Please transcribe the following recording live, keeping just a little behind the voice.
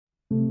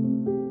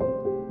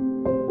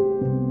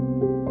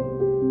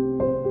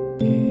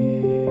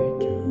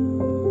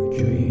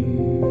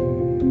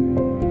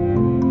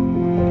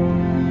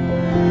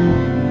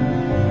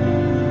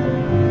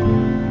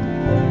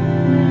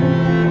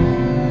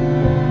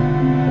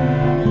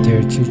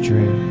Dare to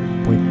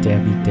Dream with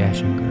Debbie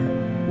Dashinger.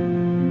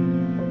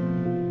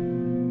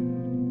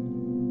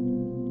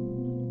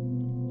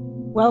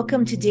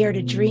 Welcome to Dare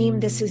to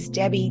Dream. This is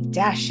Debbie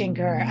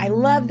Dashinger. I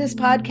love this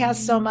podcast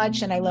so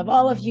much, and I love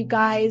all of you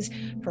guys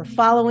for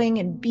following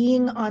and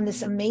being on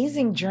this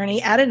amazing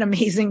journey at an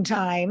amazing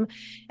time.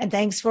 And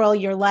thanks for all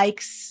your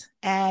likes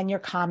and your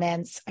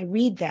comments. I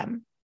read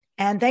them.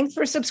 And thanks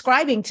for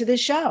subscribing to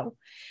this show.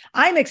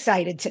 I'm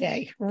excited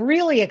today,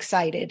 really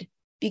excited,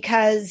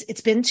 because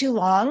it's been too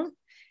long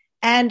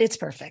and it's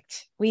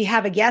perfect. We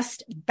have a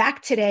guest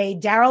back today.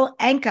 Darryl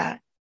Anka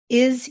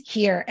is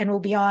here and will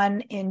be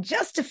on in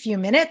just a few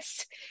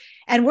minutes.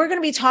 And we're going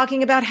to be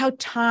talking about how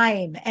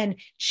time and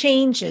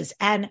changes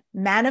and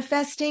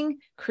manifesting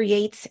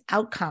creates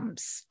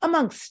outcomes,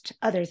 amongst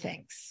other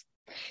things.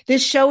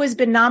 This show has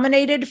been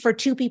nominated for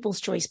 2 People's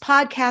Choice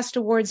Podcast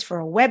Awards, for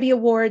a Webby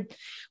Award.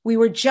 We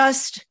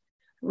just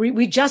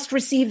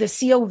received the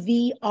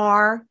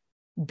COVR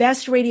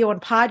Best Radio and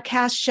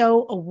Podcast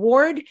Show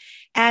Award,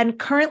 and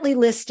currently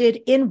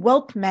listed in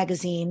Whelp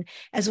magazine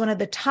as one of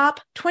the top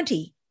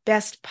 20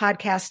 best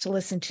podcasts to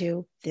listen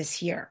to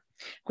this year.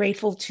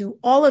 Grateful to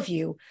all of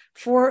you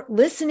for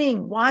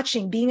listening,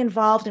 watching, being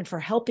involved, and for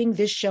helping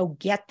this show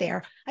get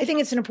there. I think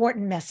it's an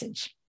important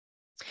message.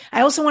 I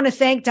also want to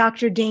thank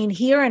Dr. Dane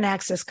here and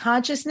Access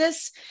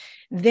Consciousness.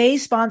 They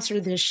sponsor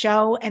this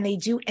show and they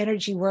do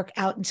energy work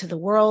out into the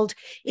world.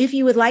 If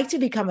you would like to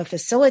become a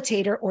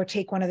facilitator or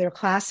take one of their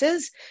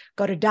classes,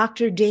 go to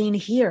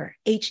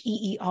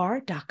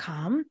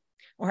drdanehere.com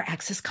or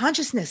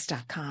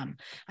accessconsciousness.com.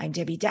 I'm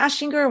Debbie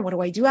Dashinger, and what do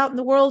I do out in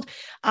the world?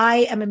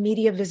 I am a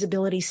media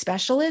visibility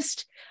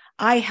specialist.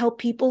 I help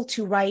people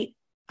to write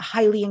a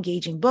highly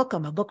engaging book.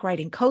 I'm a book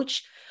writing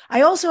coach.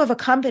 I also have a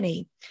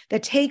company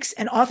that takes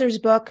an author's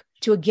book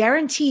to a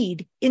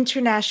guaranteed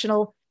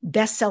international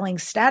best-selling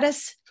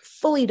status,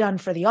 fully done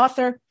for the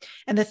author.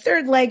 And the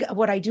third leg of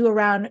what I do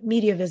around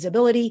media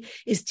visibility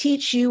is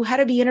teach you how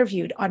to be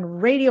interviewed on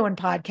radio and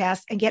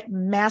podcasts and get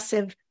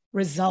massive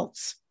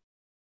results.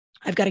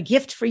 I've got a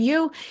gift for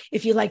you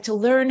if you'd like to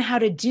learn how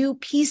to do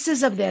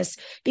pieces of this,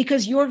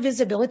 because your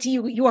visibility,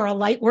 you are a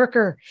light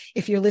worker.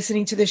 If you're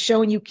listening to this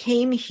show and you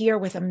came here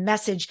with a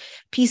message,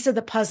 piece of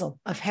the puzzle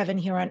of heaven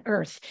here on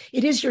earth,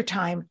 it is your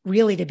time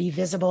really to be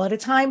visible at a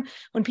time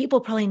when people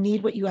probably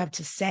need what you have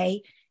to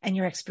say and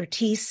your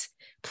expertise.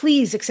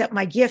 Please accept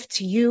my gift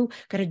to you.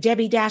 Go to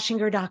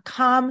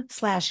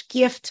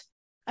debbiedashinger.com/gift.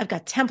 I've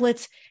got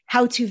templates,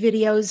 how-to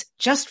videos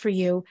just for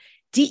you.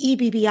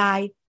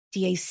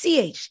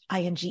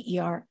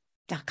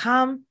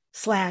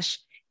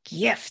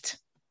 DEBBIDACHINGER.com/gift.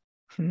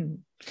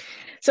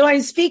 So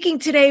I'm speaking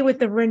today with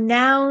the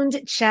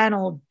renowned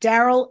channel,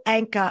 Darryl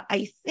Anka.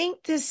 I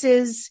think this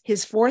is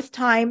his 4th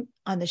time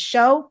on the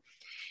show.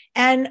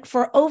 And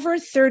for over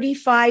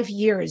 35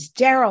 years,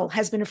 Darryl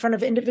has been in front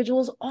of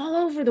individuals all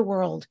over the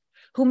world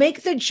who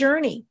make the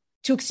journey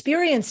to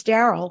experience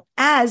Darryl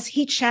as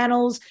he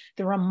channels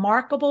the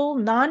remarkable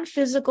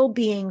non-physical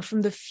being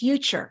from the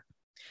future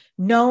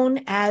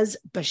known as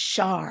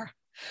Bashar.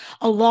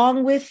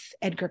 Along with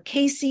Edgar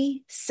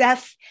Cayce,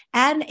 Seth,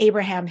 and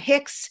Abraham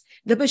Hicks,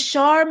 the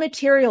Bashar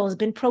material has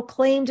been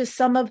proclaimed as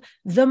some of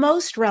the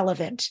most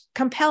relevant,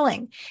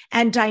 compelling,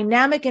 and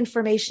dynamic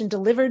information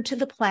delivered to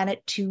the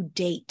planet to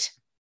date.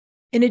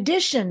 In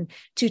addition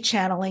to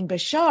channeling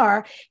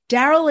Bashar,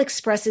 Darryl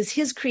expresses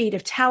his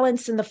creative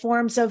talents in the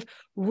forms of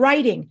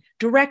writing,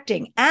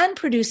 directing, and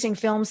producing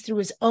films through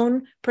his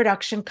own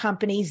production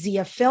company,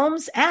 Zia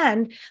Films.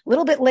 And a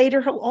little bit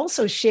later, he'll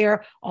also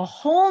share a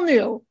whole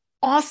new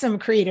awesome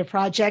creative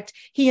project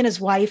he and his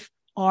wife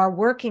are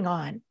working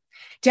on.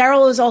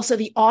 Darryl is also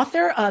the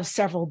author of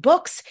several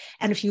books.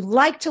 And if you'd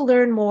like to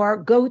learn more,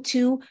 go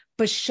to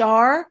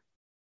bashar.org.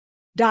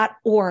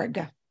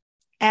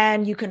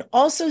 And you can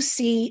also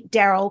see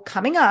Darryl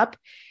coming up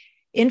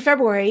in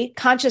February,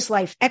 Conscious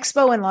Life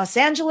Expo in Los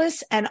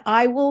Angeles. And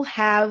I will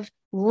have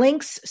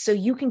links so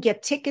you can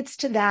get tickets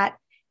to that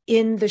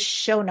in the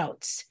show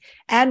notes.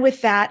 And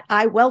with that,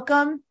 I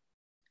welcome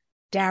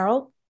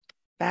Darryl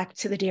back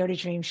to the Dare to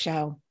Dream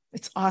show.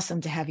 It's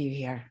awesome to have you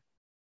here.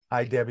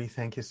 Hi, Debbie.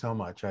 Thank you so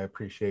much. I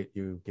appreciate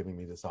you giving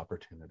me this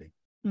opportunity.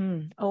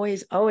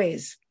 Always,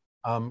 always.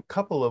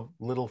 Couple of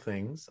little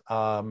things.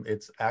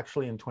 It's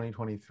actually in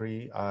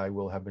 2023, I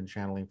will have been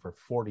channeling for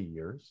 40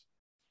 years.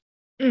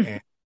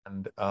 And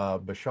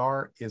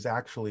Bashar is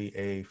actually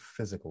a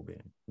physical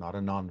being, not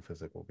a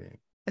non-physical being.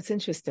 That's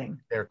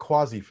interesting. They're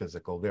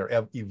quasi-physical.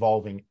 They're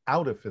evolving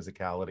out of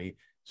physicality.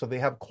 So they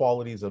have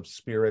qualities of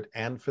spirit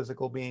and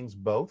physical beings,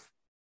 both,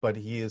 but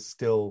he is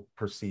still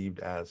perceived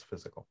as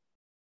physical.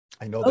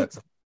 I know that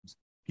sometimes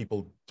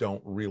people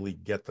don't really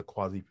get the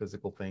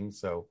quasi-physical thing,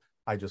 so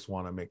I just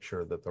want to make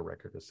sure that the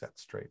record is set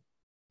straight.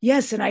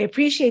 Yes, and I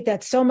appreciate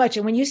that so much.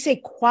 And when you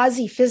say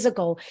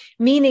quasi-physical,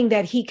 meaning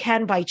that he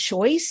can, by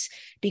choice,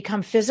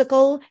 become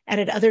physical and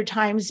at other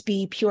times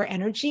be pure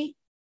energy?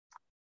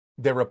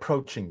 They're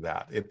approaching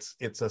that.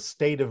 It's a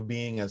state of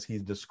being, as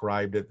he's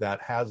described it,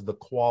 that has the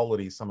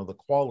quality, some of the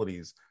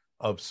qualities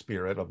of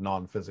spirit, of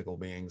non-physical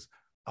beings,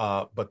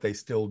 but they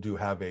still do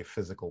have a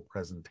physical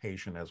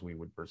presentation as we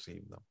would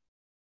perceive them.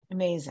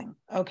 Amazing.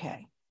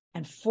 Okay.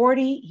 And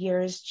 40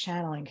 years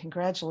channeling.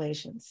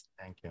 Congratulations.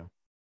 Thank you.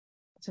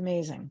 It's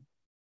amazing.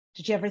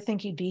 Did you ever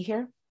think you'd be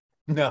here?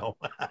 No,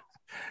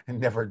 it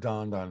never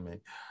dawned on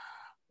me.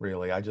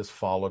 Really, I just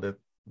followed it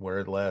where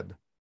it led.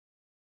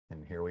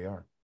 And here we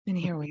are. And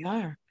here we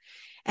are.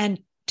 And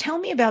tell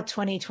me about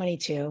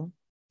 2022.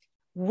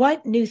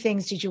 What new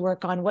things did you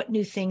work on? What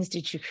new things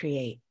did you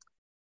create?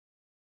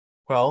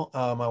 Well,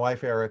 my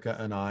wife Erica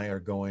and I are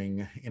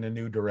going in a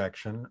new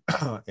direction.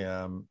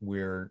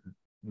 We're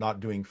not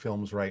doing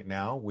films right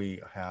now.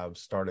 We have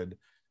started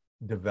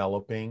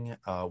developing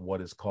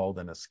what is called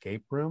an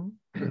escape room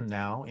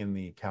now in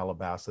the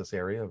Calabasas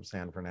area of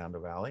San Fernando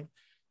Valley.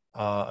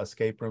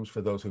 Escape rooms,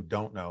 for those who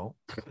don't know,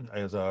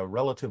 is a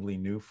relatively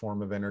new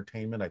form of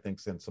entertainment, I think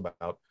since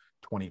about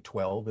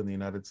 2012 in the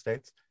United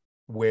States,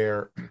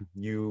 where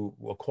you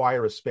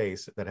acquire a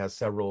space that has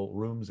several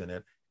rooms in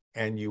it,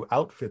 and you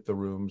outfit the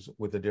rooms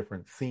with a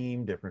different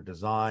theme, different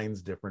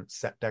designs, different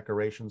set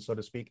decorations, so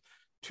to speak,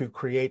 to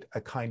create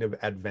a kind of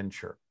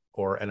adventure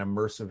or an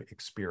immersive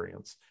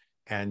experience.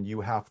 And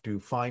you have to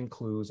find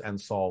clues and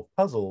solve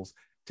puzzles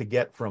to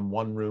get from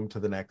one room to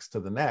the next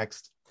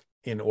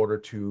in order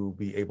to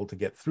be able to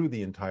get through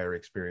the entire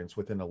experience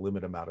within a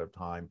limited amount of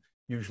time,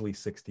 usually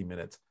 60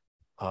 minutes.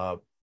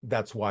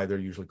 That's why they're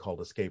usually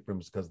called escape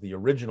rooms, because the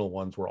original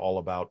ones were all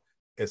about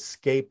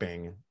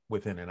escaping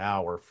within an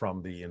hour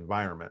from the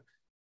environment.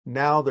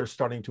 Now they're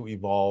starting to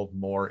evolve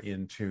more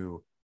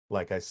into,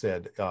 like I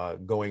said,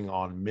 going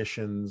on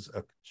missions,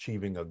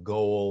 achieving a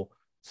goal,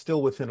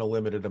 still within a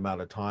limited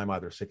amount of time,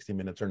 either 60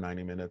 minutes or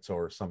 90 minutes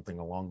or something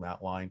along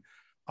that line.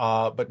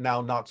 But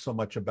now not so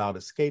much about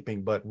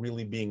escaping, but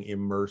really being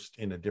immersed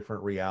in a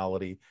different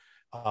reality,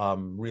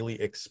 really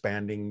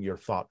expanding your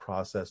thought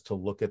process to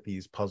look at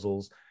these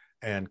puzzles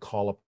and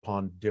call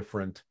upon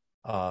different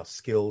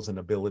skills and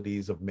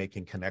abilities of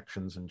making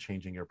connections and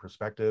changing your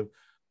perspective.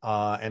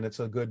 And it's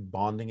a good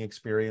bonding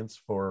experience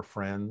for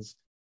friends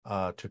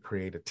to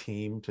create a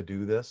team to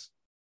do this.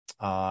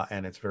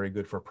 And it's very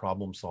good for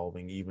problem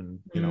solving, even,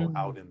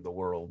 out in the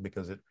world,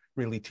 because it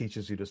really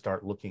teaches you to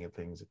start looking at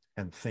things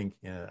and think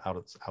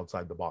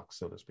outside the box,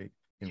 so to speak.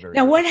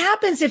 Now, what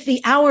happens if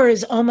the hour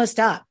is almost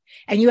up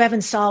and you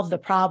haven't solved the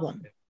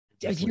problem?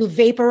 Do you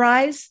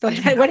vaporize? What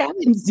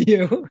happens to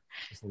you?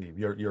 Just leave.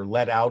 You're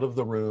let out of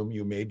the room.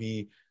 You may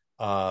be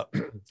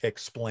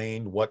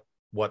explained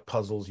what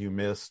puzzles you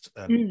missed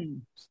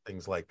and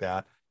things like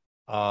that.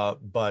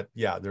 But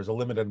yeah, there's a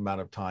limited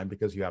amount of time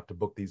because you have to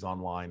book these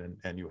online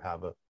and you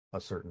have a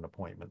certain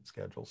appointment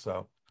schedule.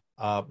 So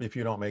if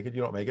you don't make it,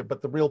 you don't make it.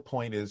 But the real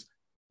point is,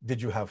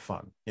 did you have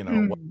fun?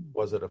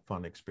 Was it a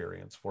fun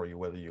experience for you,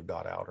 whether you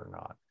got out or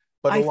not?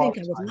 But I think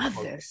I would love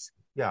this.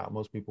 Yeah,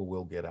 most people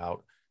will get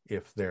out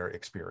if they're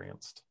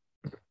experienced.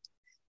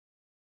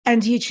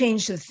 And do you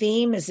change the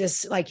theme? Is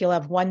this like you'll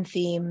have one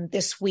theme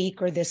this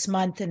week or this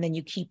month and then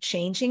you keep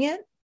changing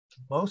it?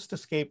 Most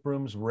escape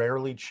rooms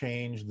rarely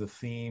change the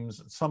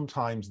themes.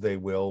 Sometimes they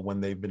will when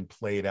they've been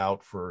played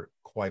out for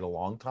quite a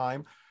long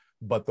time.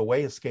 But the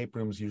way escape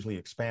rooms usually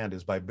expand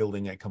is by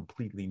building a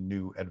completely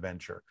new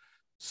adventure.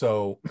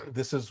 So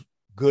this is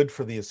good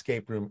for the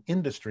escape room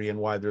industry and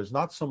why there's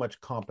not so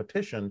much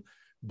competition,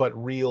 but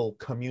real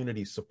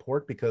community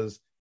support. Because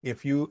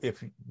if you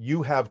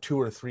have 2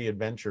 or 3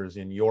 adventures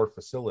in your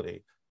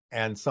facility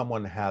and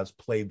someone has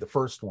played the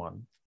first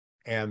one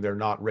and they're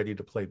not ready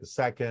to play the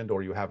second,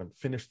 or you haven't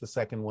finished the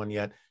second one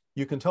yet,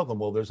 you can tell them,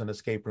 well, there's an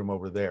escape room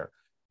over there.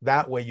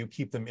 That way you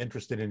keep them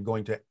interested in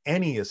going to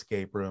any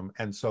escape room.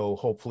 And so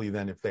hopefully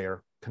then if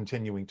they're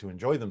continuing to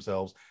enjoy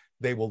themselves,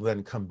 they will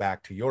then come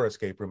back to your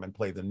escape room and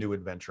play the new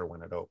adventure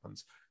when it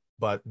opens.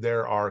 But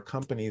there are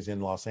companies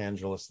in Los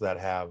Angeles that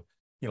have,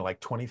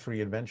 like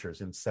 23 adventures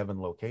in 7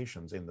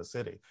 locations in the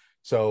city.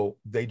 So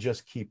they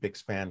just keep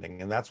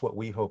expanding. And that's what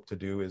we hope to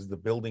do. Is the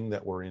building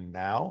that we're in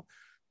now,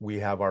 we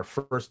have our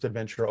first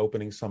adventure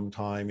opening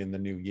sometime in the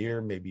new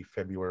year, maybe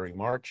February,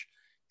 March.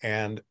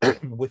 And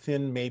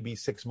within maybe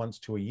 6 months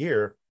to a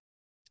year,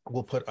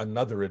 we'll put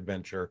another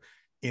adventure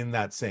in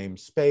that same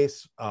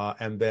space.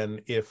 And then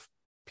if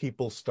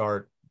people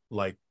start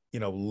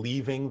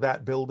leaving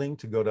that building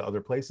to go to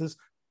other places,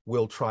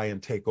 we'll try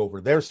and take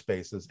over their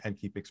spaces and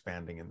keep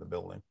expanding in the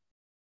building.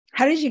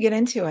 How did you get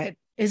into it?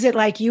 Is it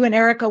like you and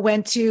Erica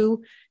went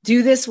to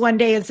do this one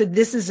day and said,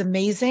 this is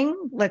amazing,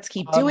 let's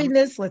keep doing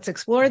this, let's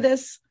explore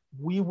this?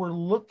 We were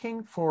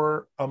looking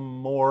for a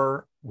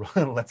more,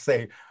 let's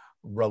say,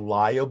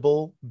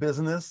 reliable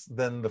business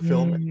than the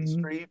film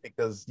industry,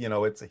 because,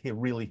 it's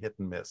really hit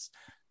and miss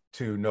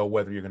to know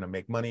whether you're going to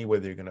make money,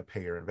 whether you're going to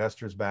pay your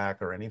investors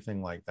back or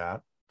anything like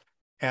that.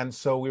 And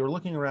so we were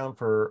looking around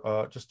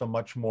for just a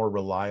much more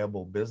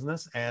reliable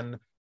business. And,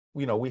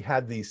 we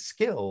had these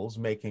skills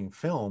making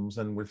films,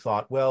 and we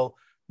thought, well,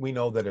 we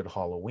know that at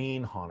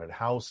Halloween, haunted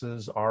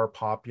houses are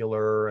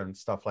popular and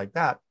stuff like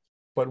that.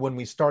 But when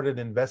we started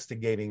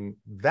investigating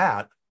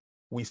that,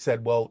 we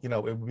said, well, it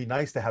would be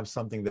nice to have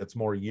something that's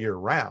more year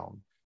round.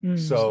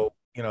 So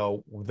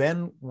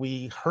then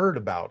we heard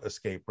about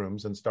escape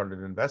rooms and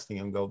started investing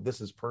and go,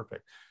 this is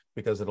perfect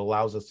because it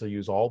allows us to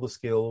use all the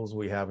skills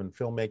we have in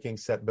filmmaking,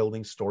 set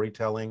building,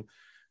 storytelling,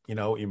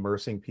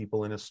 immersing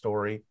people in a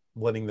story,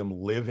 letting them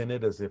live in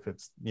it as if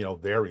it's,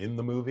 they're in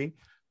the movie.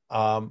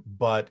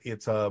 But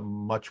it's a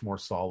much more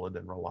solid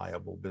and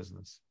reliable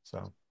business.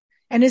 So.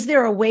 And is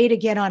there a way to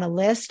get on a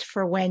list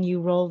for when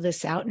you roll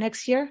this out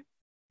next year?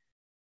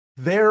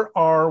 There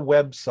are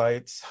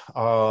websites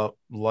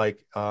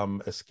like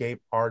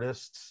Escape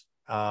Artists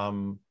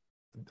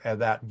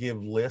that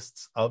give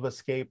lists of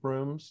escape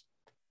rooms.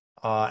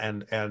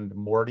 And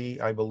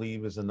Morty, I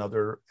believe, is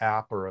another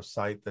app or a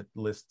site that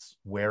lists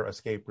where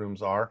escape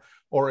rooms are.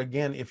 Or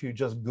again, if you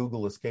just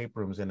Google escape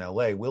rooms in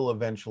LA, we'll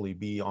eventually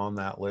be on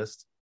that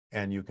list,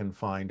 and you can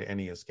find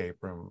any escape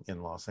room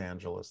in Los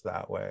Angeles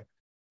that way.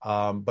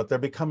 But they're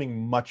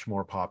becoming much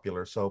more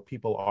popular, so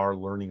people are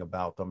learning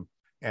about them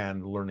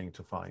and learning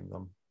to find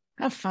them.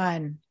 How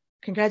fun.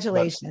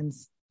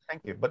 Congratulations.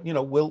 Thank you. But,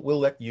 we'll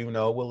let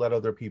we'll let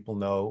other people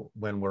know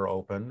when we're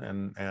open,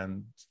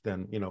 and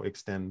then,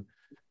 extend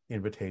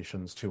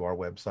invitations to our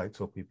website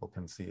so people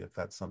can see if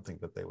that's something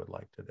that they would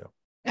like to do.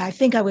 I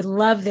think I would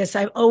love this.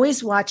 I've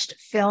always watched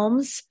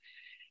films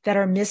that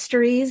are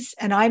mysteries,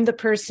 and I'm the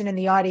person in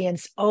the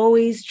audience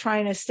always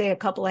trying to stay a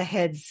couple of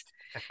heads,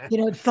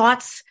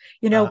 thoughts,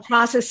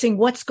 processing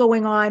what's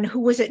going on,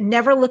 who was it,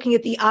 never looking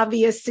at the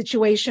obvious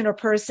situation or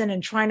person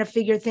and trying to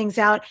figure things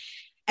out.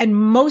 And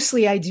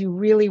mostly I do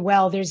really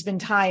well. There's been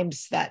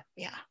times that,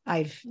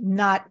 I've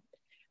not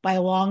by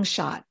a long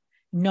shot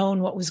known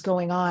what was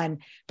going on,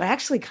 but I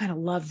actually kind of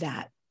love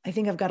that. I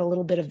think I've got a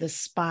little bit of the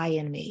spy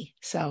in me.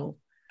 So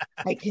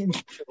I can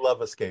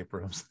love escape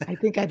rooms. I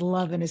think I'd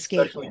love an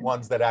escape Especially room.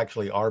 ones that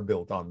actually are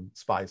built on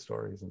spy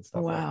stories and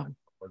stuff. Wow. Like that.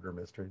 Murder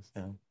mysteries.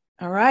 Yeah.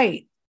 All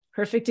right.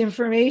 Perfect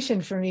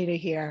information for me to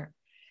hear.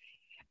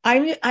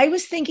 I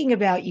was thinking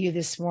about you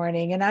this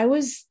morning, and I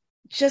was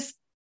just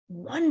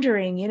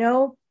wondering,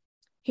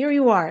 here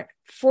you are,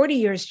 40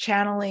 years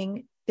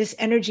channeling this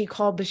energy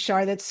called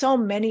Bashar that so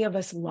many of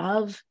us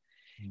love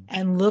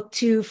and look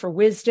to for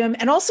wisdom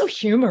and also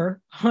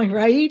humor,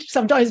 right?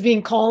 Sometimes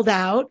being called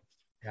out.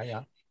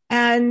 Yeah.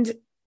 And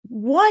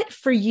what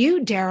for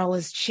you, Daryl,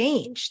 has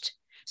changed?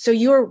 So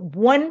you're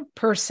one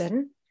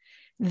person,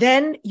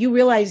 then you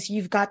realize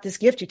you've got this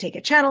gift. You take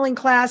a channeling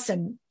class,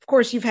 and of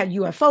course you've had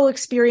UFO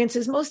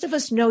experiences. Most of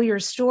us know your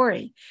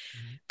story.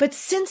 But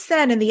since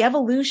then, in the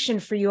evolution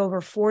for you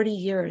over 40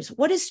 years,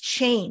 what has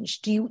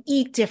changed? Do you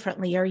eat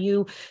differently? Are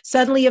you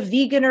suddenly a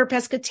vegan or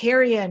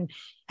pescatarian?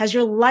 Has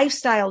your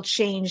lifestyle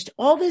changed?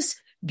 All this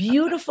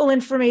beautiful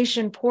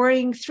information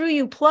pouring through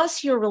you,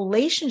 plus your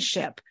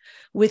relationship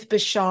with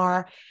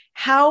Bashar.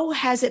 How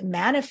has it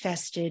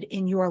manifested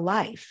in your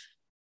life?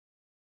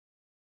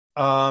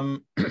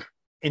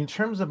 In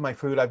terms of my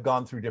food, I've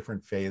gone through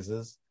different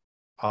phases.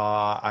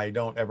 I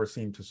don't ever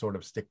seem to sort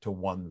of stick to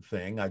one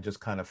thing. I just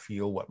kind of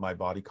feel what my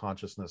body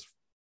consciousness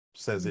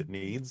says it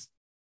needs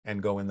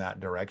and go in that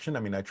direction. I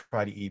mean, I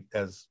try to eat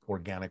as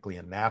organically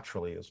and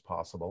naturally as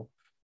possible,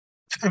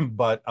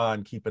 but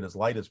and keep it as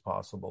light as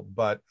possible.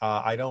 But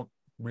I don't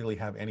really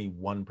have any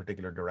one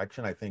particular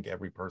direction. I think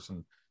every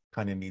person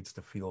kind of needs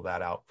to feel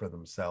that out for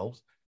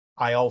themselves.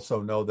 I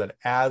also know that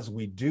as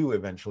we do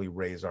eventually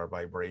raise our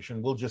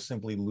vibration, we'll just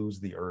simply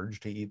lose the urge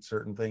to eat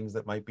certain things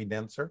that might be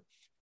denser.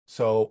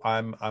 So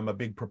I'm a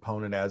big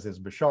proponent, as is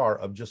Bashar,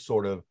 of just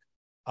sort of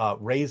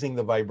raising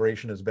the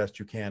vibration as best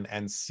you can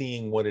and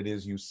seeing what it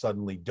is you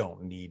suddenly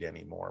don't need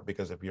anymore.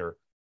 Because if you're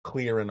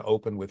clear and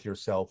open with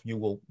yourself,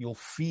 you'll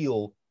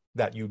feel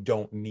that you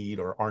don't need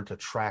or aren't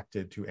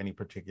attracted to any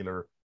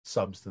particular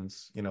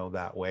substance,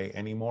 that way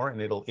anymore.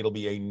 And it'll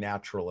be a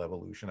natural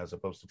evolution as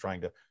opposed to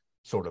trying to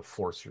sort of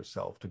force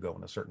yourself to go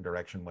in a certain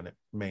direction when it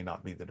may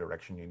not be the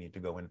direction you need to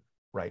go in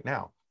right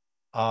now.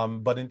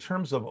 But in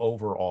terms of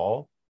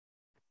overall,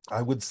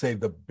 I would say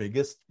the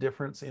biggest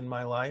difference in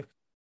my life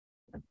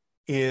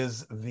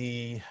is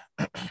the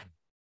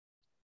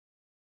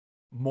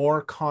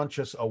more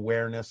conscious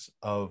awareness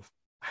of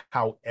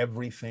how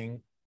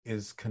everything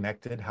is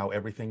connected, how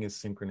everything is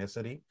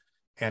synchronicity,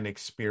 and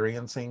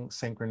experiencing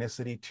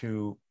synchronicity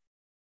to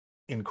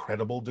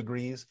incredible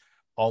degrees,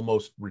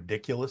 almost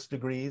ridiculous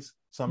degrees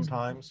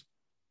sometimes,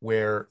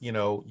 where,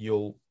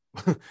 you'll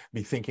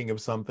be thinking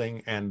of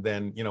something and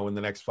then, in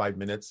the next 5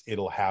 minutes,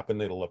 it'll happen,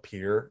 it'll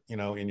appear,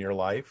 in your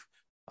life.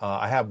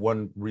 I have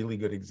one really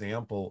good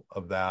example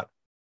of that.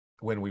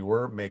 When we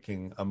were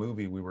making a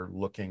movie, we were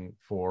looking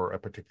for a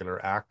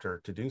particular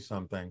actor to do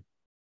something.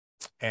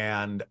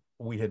 And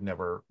we had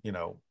never,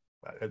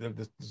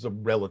 this is a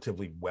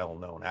relatively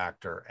well-known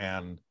actor.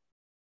 And,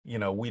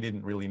 we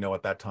didn't really know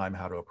at that time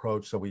how to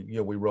approach. So we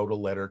wrote a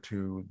letter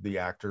to the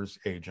actor's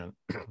agent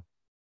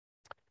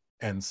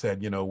and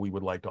said, we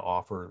would like to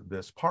offer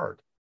this part.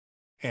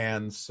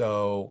 And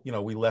so,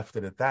 we left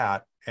it at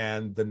that.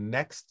 And the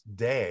next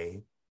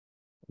day,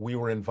 we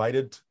were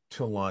invited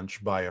to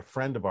lunch by a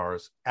friend of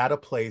ours at a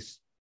place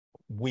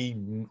we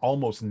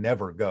almost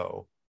never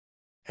go.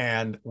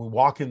 And we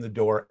walk in the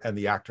door and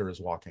the actor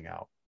is walking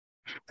out.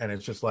 And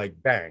it's just like,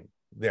 bang,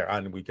 there,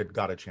 and we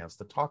got a chance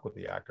to talk with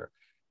the actor.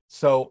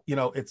 So,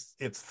 it's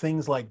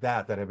things like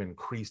that have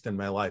increased in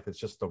my life. It's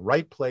just the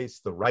right place,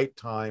 the right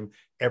time,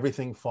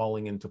 everything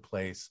falling into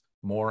place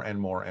more and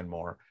more and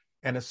more.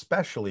 And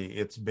especially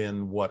it's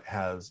been what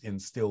has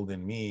instilled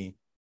in me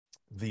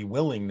the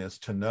willingness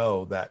to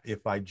know that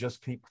if I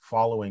just keep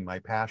following my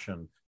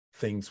passion,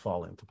 things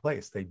fall into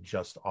place. They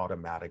just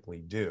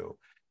automatically do.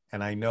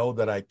 And I know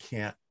that I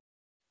can't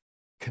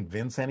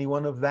convince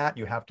anyone of that.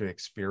 You have to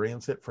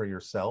experience it for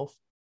yourself.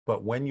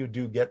 But when you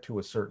do get to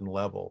a certain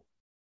level,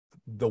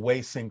 the way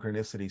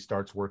synchronicity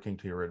starts working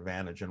to your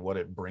advantage and what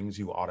it brings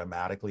you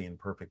automatically in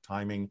perfect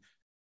timing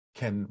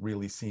can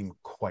really seem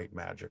quite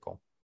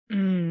magical.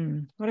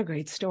 What a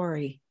great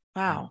story.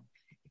 Wow.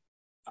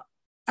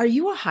 Are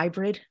you a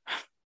hybrid?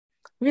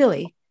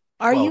 Really?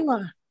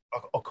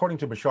 According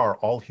to Bashar,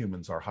 all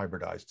humans are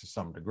hybridized to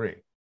some degree.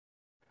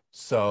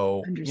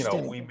 So,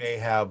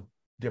 Understood.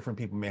 different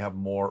people may have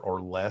more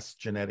or less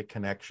genetic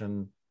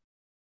connection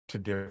to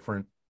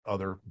different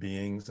other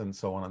beings and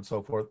so on and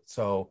so forth.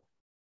 So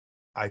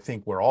I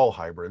think we're all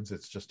hybrids.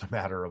 It's just a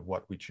matter of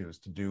what we choose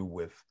to do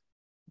with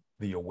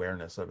the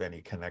awareness of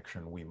any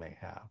connection we may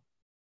have.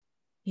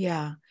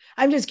 Yeah.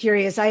 I'm just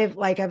curious. I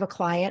have a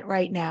client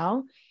right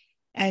now,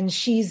 and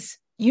she's,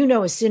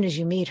 as soon as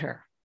you meet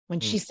her, when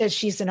she says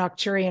she's an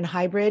Arcturian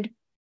hybrid,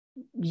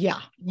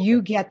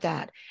 you get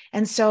that.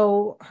 And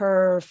so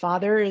her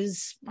father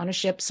is on a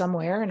ship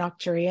somewhere, an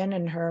Arcturian,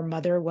 and her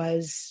mother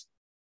was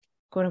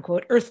quote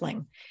unquote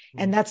Earthling.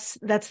 And that's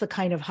the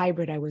kind of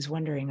hybrid I was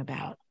wondering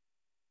about.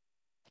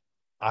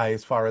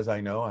 As far as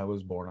I know, I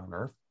was born on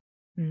Earth.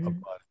 Mm-hmm.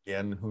 But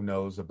again, who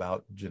knows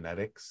about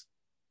genetics?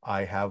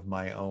 I have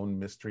my own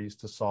mysteries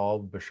to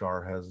solve.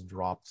 Bashar has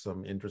dropped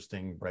some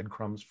interesting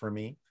breadcrumbs for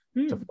me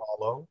to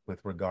follow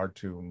with regard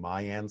to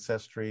my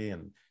ancestry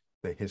and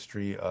the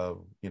history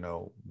of,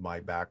 my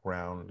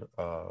background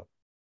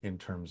in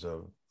terms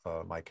of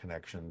my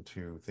connection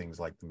to things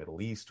like the Middle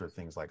East or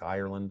things like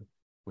Ireland,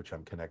 which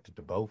I'm connected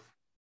to both.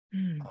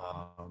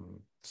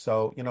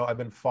 So, I've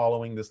been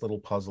following this little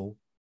puzzle,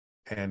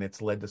 and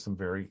it's led to some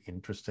very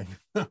interesting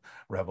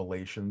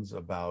revelations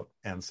about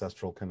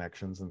ancestral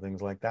connections and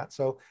things like that.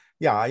 So,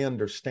 yeah, I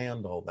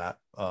understand all that.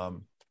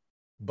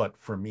 But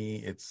for me,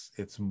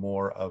 it's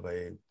more of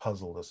a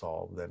puzzle to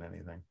solve than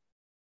anything.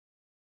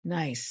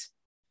 Nice.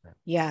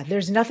 Yeah,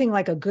 there's nothing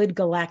like a good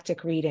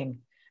galactic reading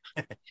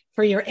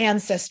for your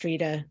ancestry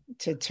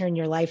to turn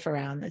your life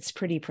around. That's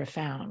pretty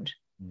profound.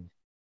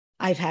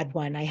 I've had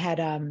one. I had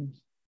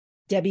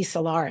Debbie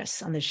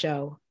Solaris on the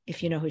show.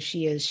 If you know who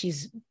she is,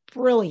 she's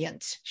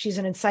brilliant. She's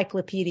an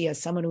encyclopedia,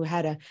 someone who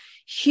had a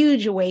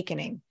huge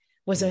awakening,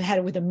 with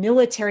a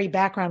military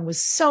background,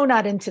 was so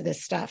not into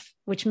this stuff,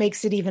 which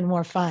makes it even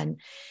more fun.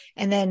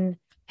 And then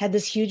had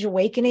this huge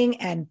awakening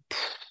and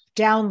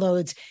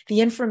downloads.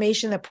 The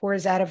information that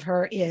pours out of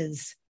her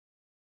is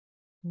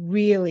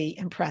really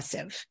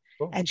impressive.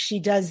 Cool. And she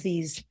does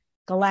these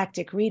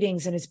galactic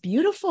readings, and it's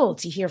beautiful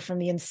to hear from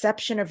the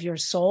inception of your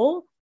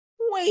soul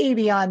way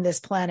beyond this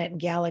planet and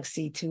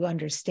galaxy to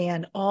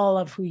understand all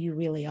of who you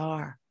really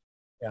are.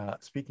 Yeah.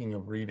 Speaking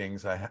of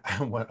readings, I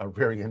went a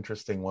very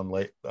interesting one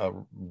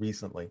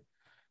recently.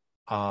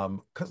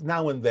 Because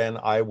now and then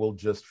I will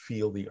just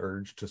feel the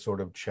urge to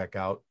sort of check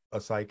out a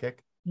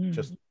psychic,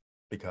 just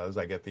because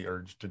I get the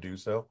urge to do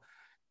so.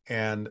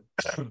 And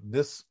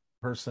this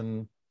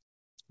person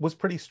was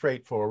pretty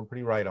straightforward,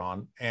 pretty right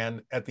on.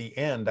 And at the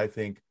end, I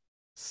think,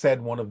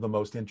 said one of the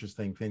most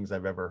interesting things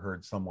I've ever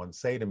heard someone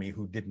say to me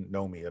who didn't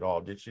know me at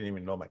all. She didn't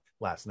even know my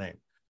last name,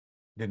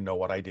 didn't know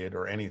what I did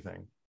or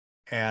anything.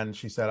 And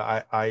she said,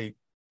 I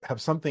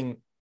have something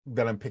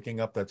that I'm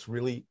picking up that's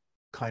really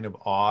kind of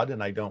odd,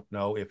 and I don't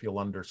know if you'll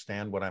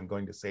understand what I'm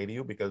going to say to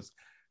you, because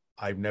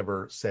I've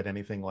never said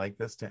anything like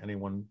this to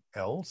anyone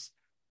else.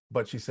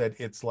 But she said,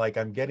 it's like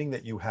I'm getting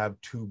that you have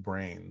two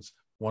brains.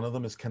 One of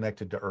them is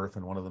connected to Earth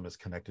and one of them is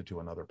connected to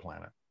another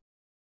planet.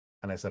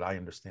 And I said, I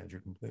understand you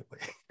completely.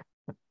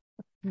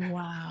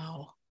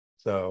 Wow.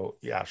 So,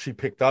 yeah, she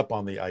picked up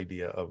on the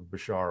idea of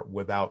Bashar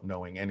without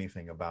knowing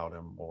anything about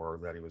him or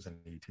that he was an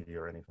ET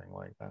or anything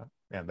like that.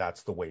 And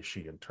that's the way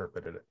she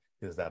interpreted it,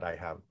 is that I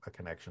have a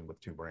connection with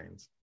two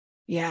brains.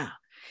 Yeah,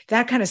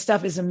 that kind of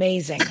stuff is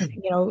amazing,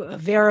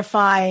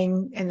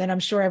 verifying. And then I'm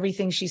sure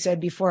everything she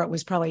said before it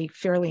was probably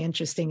fairly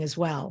interesting as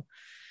well.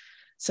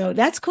 So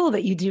that's cool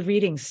that you do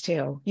readings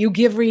too. You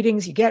give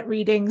readings, you get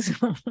readings.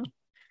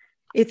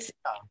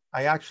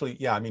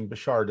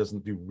 Bashar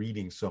doesn't do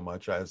reading so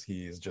much as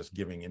he's just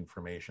giving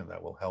information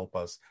that will help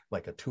us,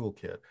 like a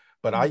toolkit.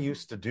 But I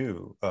used to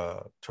do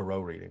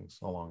tarot readings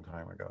a long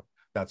time ago.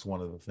 That's one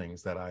of the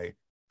things that I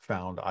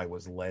found I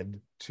was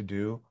led to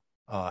do.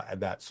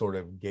 And that sort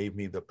of gave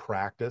me the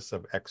practice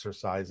of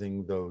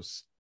exercising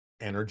those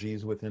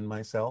energies within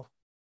myself.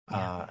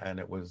 Yeah. And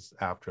it was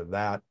after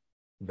that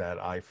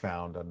I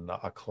found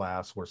a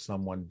class where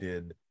someone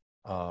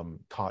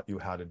taught you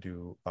how to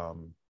do,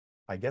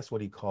 I guess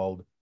what he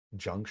called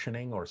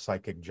junctioning or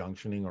psychic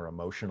junctioning or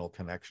emotional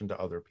connection to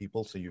other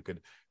people, so you could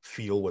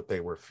feel what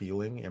they were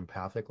feeling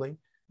empathically.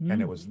 And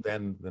it was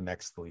then the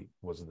next leap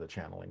was the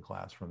channeling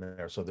class from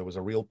there. So there was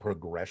a real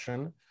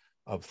progression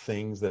of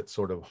things that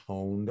sort of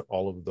honed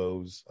all of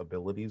those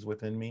abilities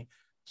within me,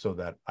 so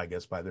that I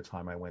guess by the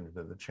time I went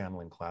into the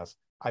channeling class,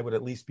 I would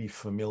at least be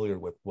familiar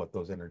with what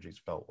those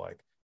energies felt like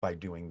by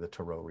doing the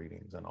tarot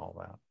readings and all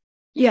that.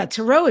 Yeah,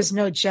 tarot is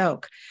no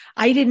joke.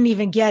 I didn't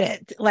even get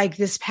it. Like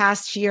this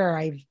past year,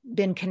 I've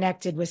been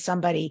connected with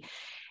somebody,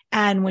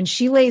 and when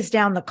she lays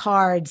down the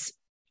cards,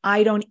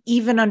 I don't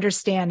even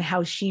understand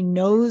how she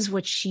knows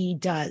what she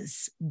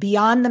does.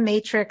 Beyond the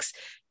Matrix,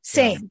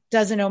 same. Yeah.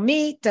 Doesn't know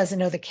me, doesn't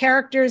know the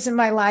characters in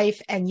my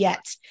life. And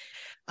yet,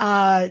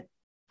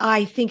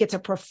 I think it's a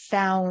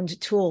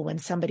profound tool when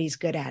somebody's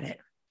good at it.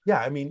 Yeah,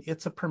 I mean,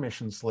 it's a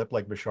permission slip,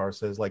 like Bashar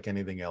says, like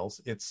anything else.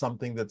 It's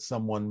something that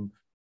someone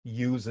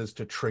uses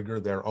to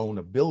trigger their own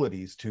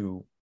abilities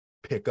to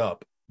pick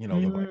up, the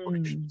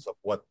vibrations of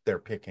what they're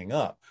picking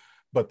up.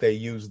 But they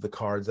use the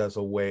cards as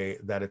a way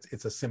that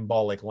it's a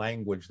symbolic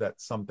language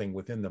that something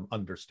within them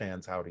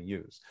understands how to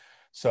use.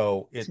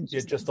 So it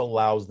just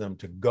allows them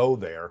to go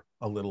there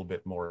a little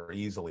bit more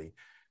easily.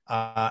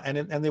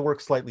 And they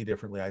work slightly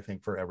differently, I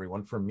think, for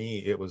everyone. For me,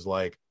 it was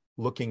like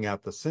looking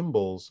at the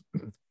symbols,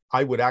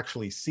 I would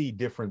actually see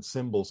different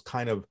symbols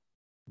kind of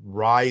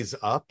rise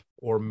up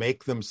or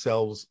make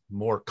themselves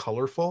more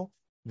colorful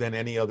than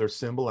any other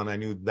symbol. And I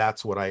knew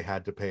that's what I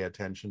had to pay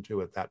attention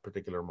to at that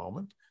particular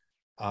moment.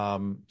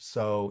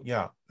 So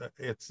yeah,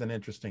 it's an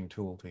interesting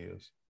tool to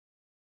use.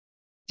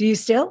 Do you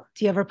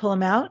ever pull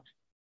them out?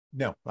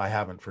 No, I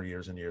haven't for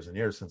years and years and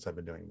years since I've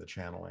been doing the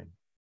channeling.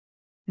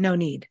 No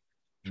need.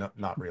 No,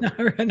 not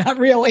really. Not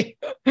really.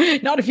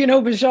 Not if you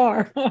know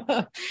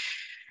Bashar.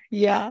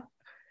 Yeah.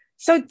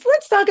 So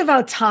let's talk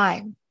about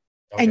time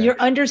and your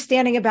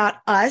understanding about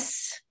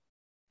us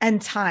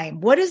and time.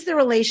 What is the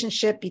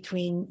relationship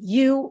between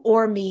you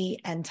or me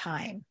and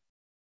time?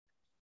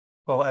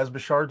 Well, as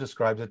Bashar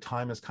describes it,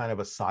 time is kind of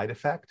a side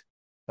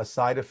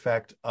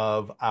effect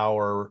of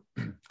our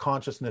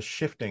consciousness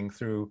shifting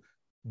through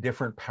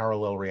different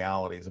parallel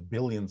realities,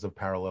 billions of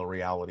parallel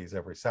realities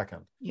every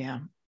second. Yeah.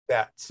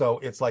 So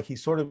it's like he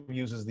sort of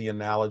uses the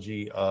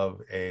analogy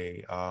of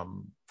a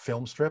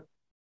film strip.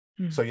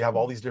 Mm-hmm. So you have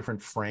all these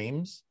different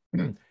frames,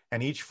 and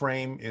each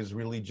frame is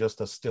really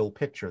just a still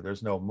picture.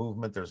 There's no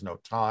movement, there's no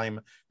time,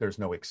 there's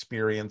no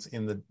experience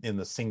in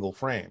the single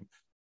frame.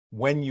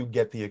 When you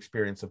get the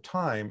experience of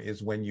time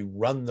is when you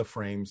run the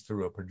frames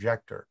through a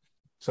projector.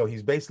 So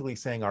he's basically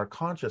saying our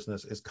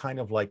consciousness is kind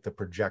of like the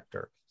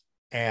projector,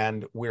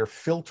 and we're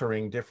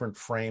filtering different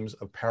frames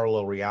of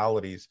parallel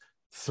realities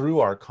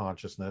through our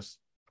consciousness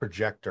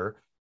projector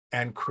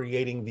and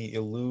creating the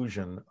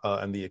illusion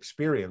and the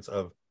experience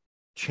of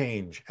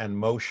change and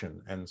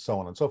motion and so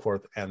on and so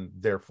forth. And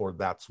therefore,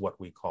 that's what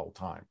we call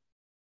time.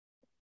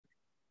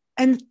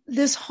 And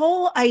this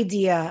whole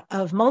idea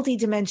of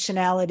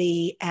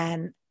multidimensionality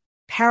and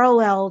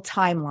parallel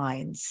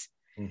timelines,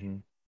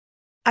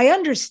 I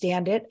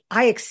understand it.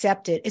 I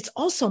accept it. It's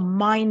also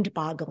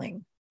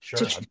mind-boggling,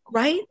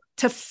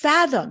 to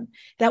fathom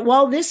that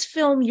while this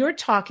film you're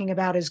talking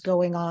about is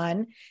going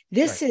on,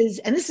 this is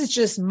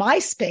just my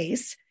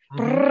space,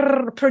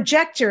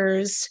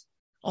 projectors,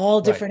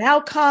 all different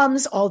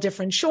outcomes, all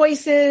different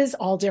choices,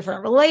 all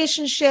different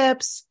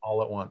relationships.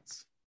 All at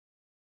once.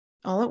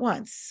 All at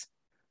once.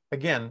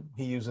 Again,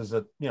 he uses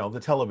the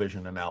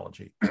television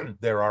analogy.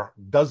 There are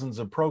dozens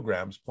of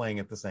programs playing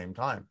at the same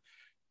time.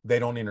 They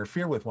don't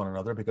interfere with one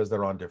another because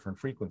they're on different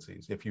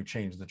frequencies. If you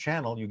change the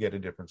channel, you get a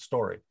different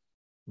story.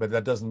 But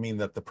that doesn't mean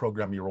that the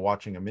program you were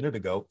watching a minute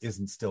ago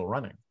isn't still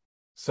running.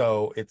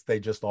 So they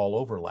just all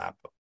overlap,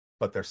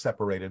 but they're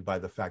separated by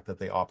the fact that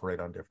they operate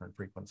on different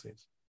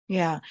frequencies.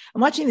 Yeah.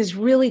 I'm watching this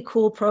really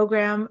cool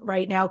program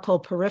right now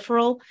called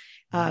Peripheral,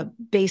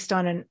 based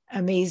on an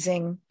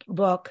amazing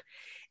book,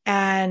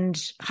 and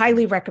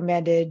highly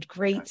recommended,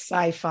 great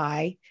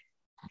sci-fi.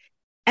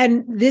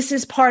 And this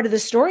is part of the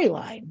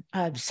storyline.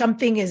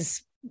 Something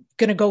is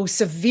going to go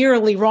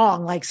severely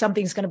wrong, like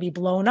something's going to be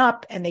blown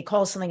up, and they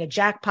call something a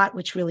jackpot,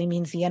 which really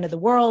means the end of the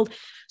world.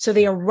 So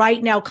they are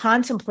right now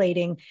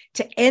contemplating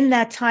to end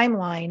that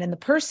timeline and the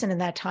person in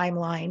that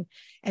timeline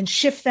and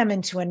shift them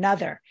into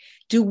another.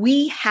 Do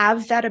we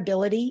have that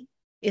ability?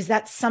 Is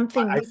that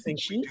something I think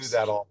we do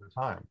that all the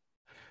time.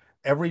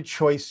 Every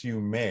choice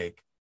you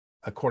make,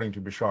 according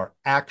to Bashar,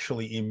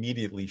 actually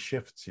immediately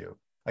shifts you.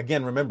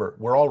 Again, remember,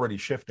 we're already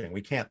shifting.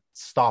 We can't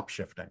stop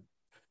shifting.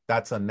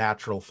 That's a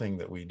natural thing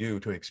that we do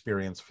to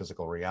experience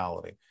physical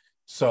reality.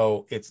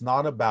 So it's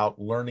not about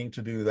learning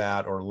to do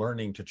that or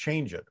learning to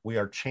change it. We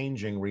are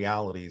changing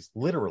realities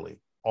literally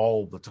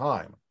all the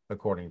time,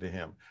 according to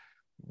him.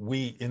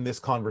 In this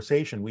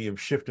conversation, we have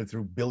shifted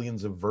through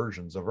billions of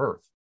versions of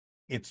Earth.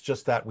 It's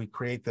just that we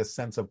create this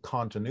sense of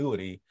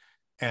continuity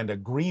and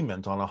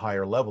agreement on a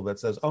higher level that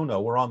says, oh no,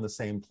 we're on the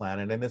same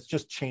planet and it's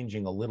just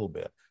changing a little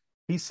bit.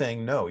 He's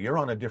saying, no, you're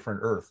on a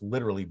different Earth,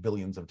 literally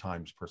billions of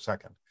times per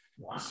second.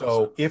 Wow.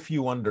 So if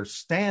you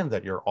understand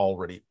that you're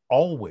already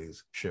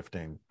always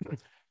shifting,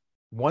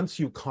 once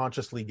you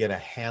consciously get a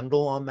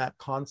handle on that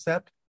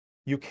concept,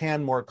 you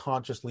can more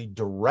consciously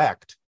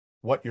direct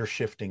what you're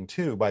shifting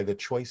to by the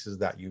choices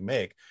that you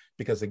make.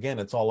 Because again,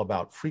 it's all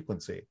about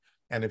frequency.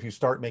 And if you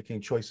start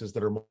making choices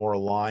that are more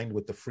aligned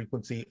with the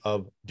frequency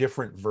of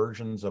different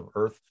versions of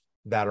Earth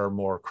that are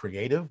more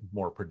creative,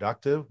 more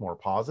productive, more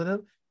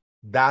positive,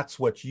 that's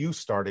what you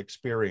start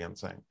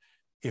experiencing.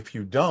 If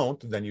you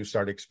don't, then you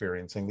start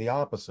experiencing the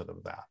opposite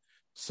of that.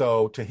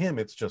 So to him,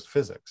 it's just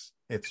physics.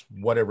 It's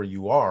whatever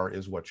you are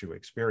is what you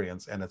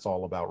experience. And it's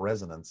all about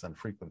resonance and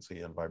frequency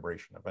and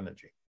vibration of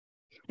energy.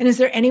 And is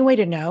there any way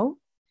to know?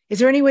 Is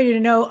there any way to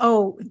know,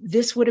 oh,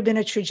 this would have been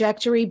a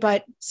trajectory,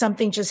 but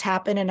something just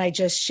happened and I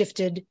just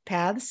shifted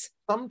paths?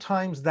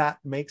 Sometimes that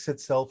makes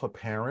itself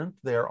apparent.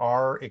 There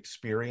are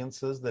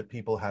experiences that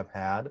people have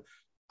had.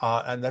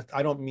 And that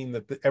I don't mean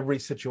that every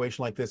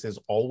situation like this is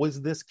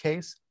always this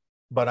case,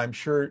 but I'm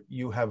sure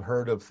you have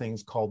heard of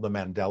things called the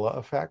Mandela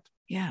effect.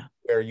 Yeah.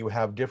 Where you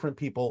have different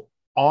people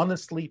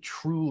honestly,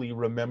 truly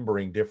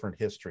remembering different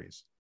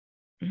histories.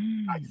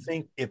 I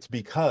think it's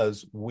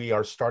because we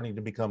are starting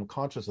to become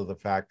conscious of the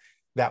fact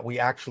that we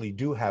actually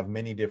do have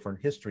many different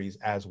histories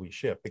as we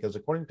shift. Because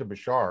according to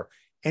Bashar,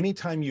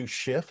 anytime you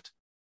shift,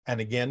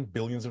 and again,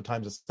 billions of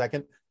times a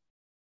second,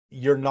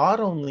 you're not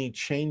only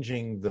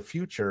changing the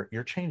future,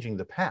 you're changing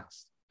the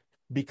past.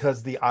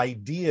 Because the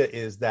idea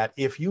is that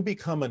if you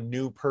become a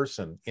new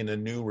person in a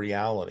new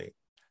reality,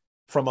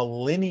 from a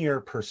linear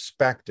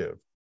perspective,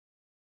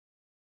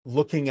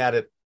 looking at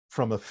it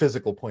from a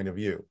physical point of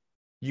view,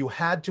 you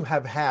had to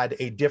have had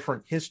a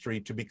different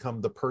history to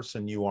become the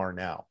person you are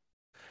now.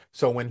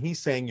 So when he's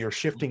saying you're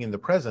shifting in the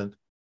present,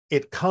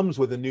 it comes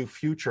with a new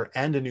future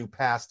and a new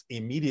past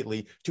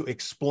immediately to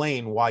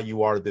explain why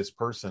you are this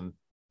person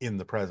in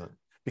the present.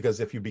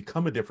 Because if you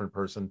become a different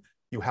person,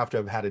 you have to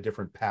have had a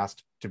different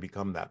past to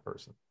become that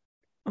person.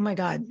 Oh my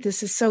God,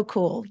 this is so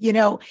cool. You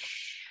know,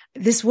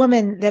 this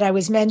woman that I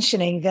was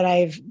mentioning that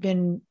I've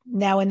been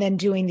now and then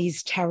doing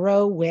these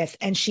tarot with,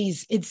 and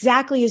she's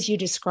exactly as you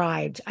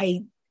described.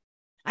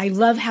 I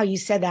love how you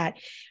said that.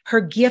 Her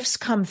gifts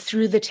come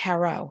through the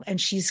tarot, and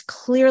she's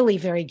clearly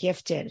very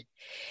gifted.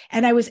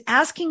 And I was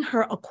asking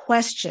her a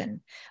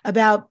question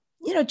about,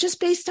 you know, just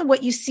based on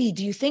what you see,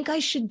 do you think I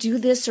should do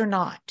this or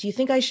not? Do you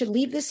think I should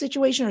leave this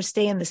situation or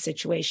stay in this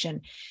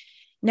situation?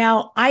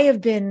 Now, I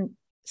have been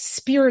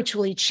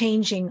spiritually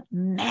changing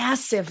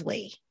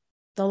massively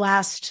the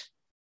last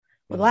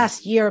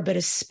year, but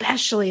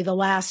especially the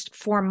last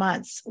 4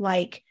 months.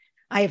 Like,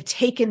 I have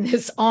taken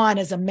this on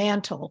as a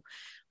mantle.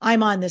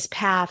 I'm on this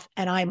path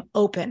and I'm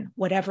open,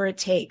 whatever it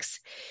takes.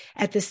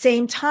 At the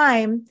same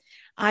time,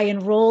 I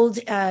enrolled,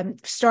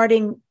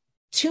 starting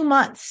 2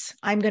 months,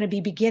 I'm going to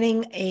be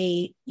beginning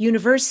a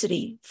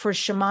university for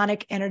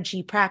shamanic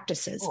energy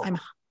practices. Cool. I'm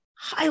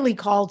highly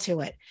called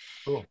to it.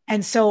 Cool.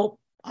 And so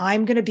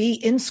I'm going to be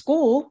in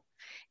school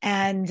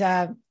and,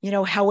 you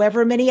know,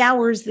 however many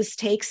hours this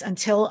takes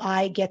until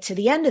I get to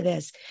the end of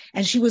this.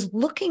 And she was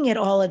looking at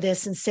all of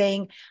this and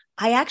saying,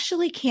 I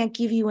actually can't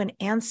give you an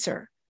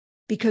answer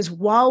because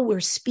while we're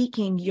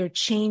speaking, you're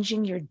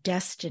changing your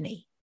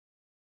destiny.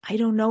 I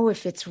don't know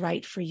if it's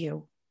right for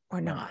you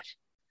or not.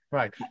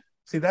 Right.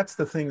 See, that's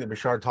the thing that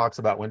Bashar talks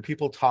about. When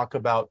people talk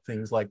about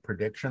things like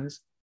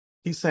predictions,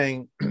 he's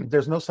saying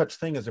there's no such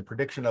thing as a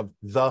prediction of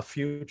the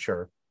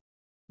future.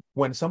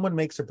 When someone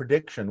makes a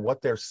prediction,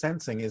 what they're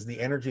sensing is the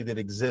energy that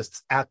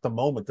exists at the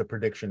moment the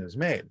prediction is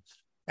made.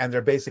 And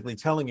they're basically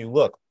telling you,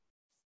 look,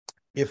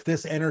 if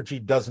this energy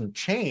doesn't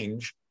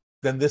change,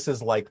 then this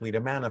is likely to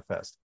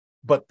manifest.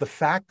 But the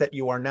fact that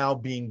you are now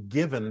being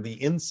given the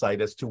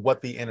insight as to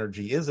what the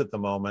energy is at the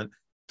moment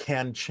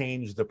can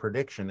change the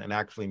prediction and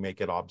actually make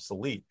it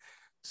obsolete.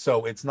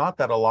 So it's not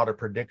that a lot of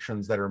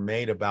predictions that are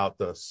made about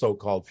the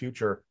so-called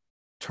future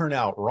turn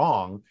out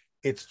wrong.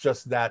 It's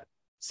just that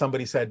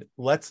somebody said,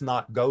 let's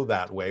not go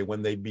that way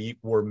when they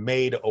were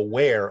made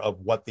aware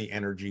of what the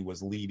energy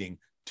was leading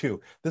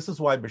to. This is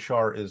why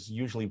Bashar is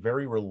usually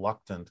very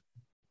reluctant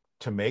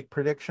to make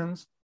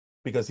predictions,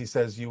 because he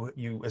says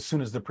you as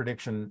soon as the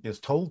prediction is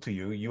told to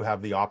you, you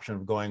have the option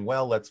of going,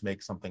 well, let's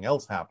make something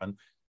else happen.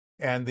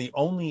 And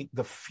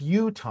the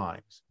few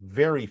times,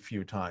 very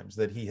few times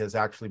that he has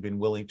actually been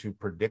willing to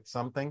predict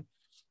something,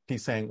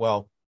 he's saying,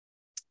 well,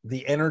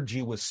 the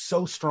energy was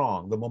so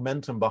strong, the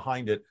momentum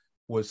behind it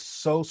was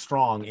so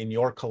strong in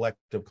your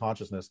collective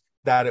consciousness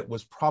that it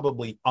was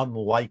probably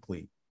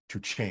unlikely to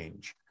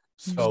change.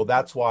 So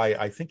that's why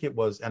I think it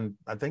was, and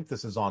I think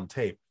this is on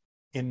tape,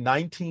 in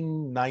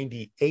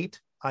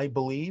 1998, I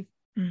believe,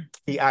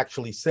 he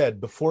actually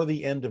said, before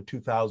the end of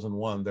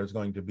 2001, there's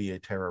going to be a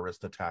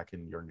terrorist attack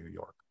in your New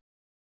York.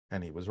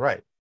 And he was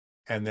right.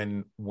 And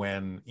then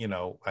when,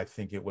 I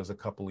think it was a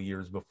couple of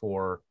years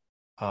before,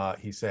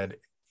 he said,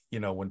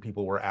 when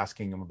people were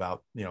asking him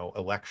about,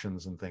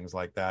 elections and things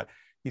like that,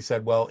 he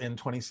said, well, in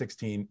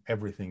 2016,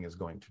 everything is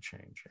going to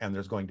change. And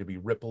there's going to be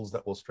ripples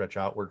that will stretch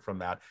outward from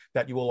that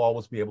you will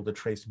always be able to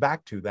trace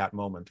back to that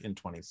moment in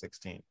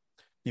 2016.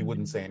 He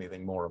wouldn't say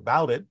anything more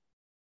about it,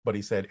 but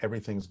he said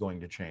everything's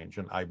going to change.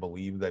 And I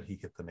believe that he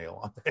hit the nail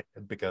on the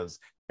head, because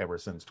ever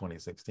since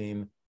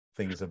 2016,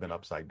 things have been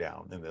upside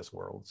down in this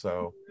world.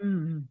 So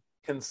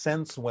can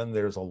sense when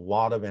there's a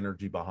lot of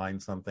energy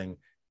behind something,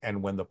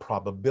 and when the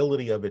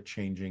probability of it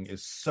changing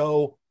is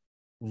so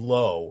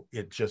low,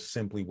 it just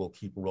simply will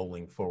keep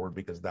rolling forward,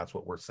 because that's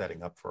what we're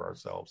setting up for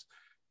ourselves.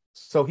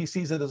 So he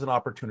sees it as an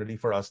opportunity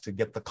for us to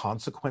get the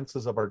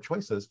consequences of our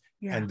choices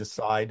and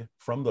decide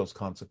from those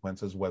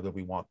consequences whether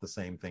we want the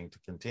same thing to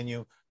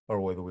continue or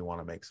whether we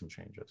want to make some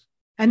changes.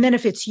 And then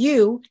if it's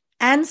you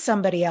and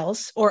somebody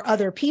else or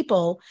other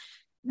people,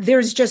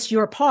 there's just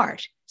your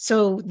part.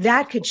 So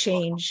that could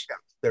change.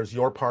 There's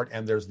your part,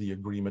 and there's the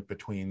agreement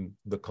between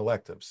the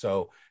collective.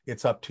 So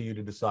it's up to you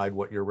to decide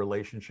what your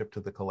relationship to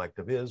the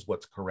collective is,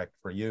 what's correct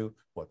for you,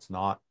 what's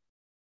not,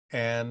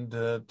 and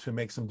to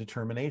make some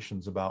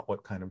determinations about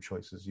what kind of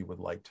choices you would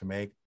like to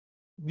make.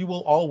 You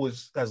will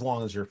always, as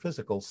long as you're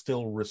physical,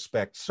 still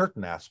respect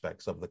certain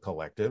aspects of the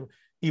collective,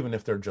 even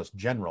if they're just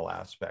general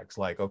aspects,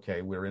 like,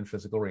 okay, we're in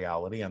physical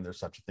reality and there's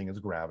such a thing as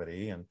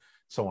gravity, and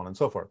so on and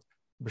so forth.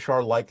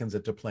 Bashar likens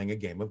it to playing a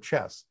game of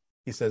chess.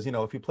 He says,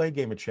 if you play a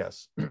game of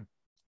chess,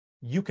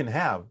 you can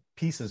have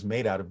pieces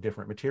made out of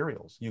different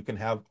materials. You can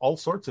have all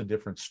sorts of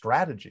different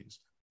strategies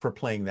for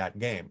playing that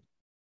game,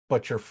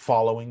 but you're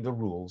following the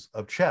rules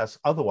of chess.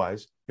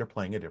 Otherwise, you're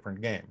playing a different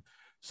game.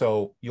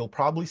 So you'll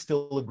probably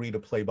still agree to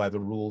play by the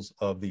rules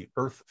of the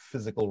Earth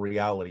physical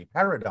reality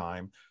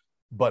paradigm,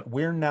 but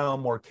we're now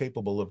more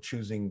capable of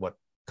choosing what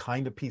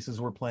kind of pieces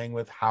we're playing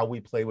with, how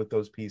we play with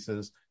those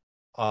pieces,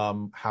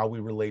 how we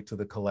relate to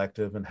the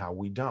collective, and how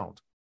we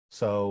don't.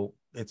 So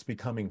it's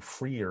becoming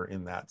freer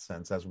in that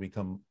sense as we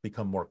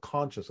become more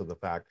conscious of the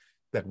fact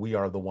that we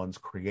are the ones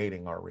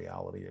creating our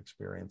reality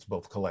experience,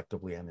 both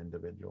collectively and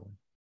individually.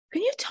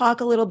 Can you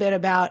talk a little bit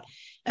about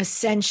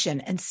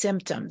ascension and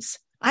symptoms?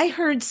 I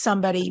heard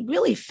somebody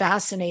really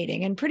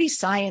fascinating and pretty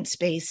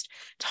science-based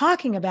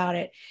talking about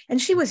it.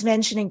 And she was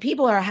mentioning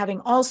people are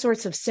having all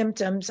sorts of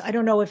symptoms. I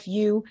don't know if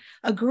you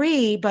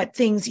agree, but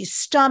things, your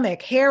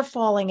stomach, hair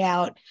falling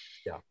out.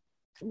 Yeah.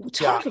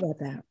 Talk about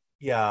that.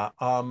 Yeah.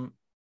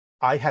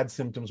 I had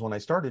symptoms when I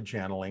started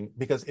channeling,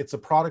 because it's a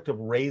product of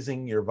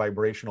raising your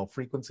vibrational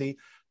frequency,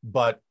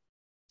 but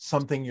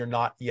something you're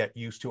not yet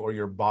used to, or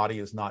your body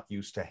is not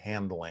used to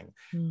handling.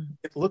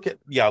 Let's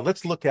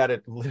look at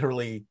it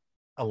literally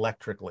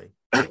electrically,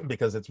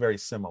 because it's very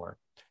similar.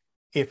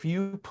 If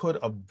you put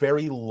a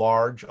very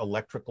large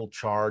electrical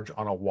charge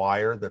on a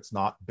wire that's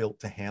not built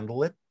to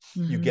handle it,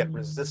 you get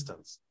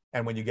resistance.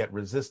 And when you get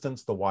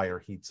resistance, the wire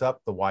heats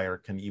up, the wire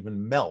can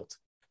even melt.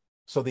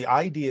 So the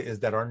idea is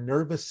that our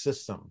nervous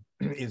system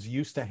is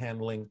used to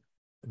handling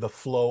the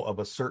flow of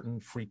a certain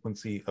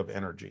frequency of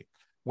energy.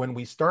 When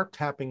we start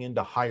tapping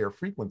into higher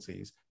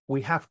frequencies,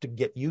 we have to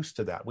get used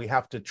to that. We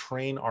have to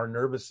train our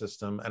nervous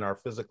system and our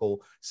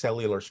physical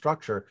cellular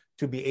structure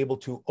to be able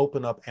to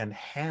open up and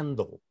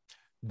handle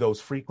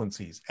those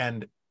frequencies.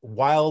 And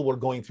while we're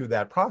going through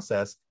that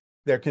process,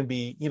 there can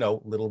be,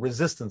 little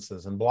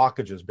resistances and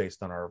blockages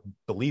based on our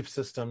belief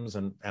systems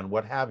and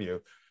what have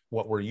you,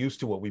 what we're used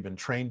to, what we've been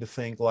trained to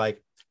think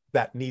like.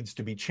 That needs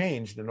to be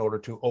changed in order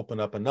to open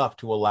up enough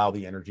to allow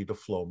the energy to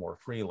flow more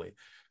freely.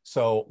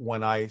 So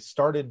when I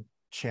started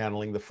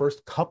channeling, the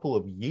first couple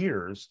of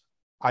years,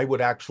 I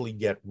would actually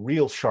get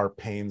real sharp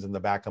pains in the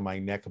back of my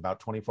neck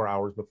about 24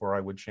 hours before I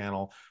would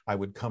channel. I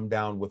would come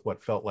down with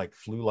what felt like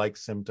flu-like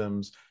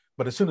symptoms.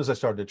 But as soon as I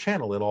started to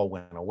channel, it all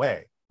went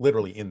away,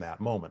 literally in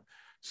that moment.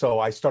 So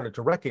I started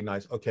to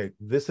recognize, okay,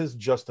 this is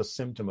just a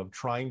symptom of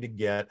trying to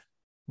get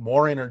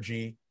more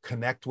energy,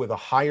 connect with a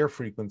higher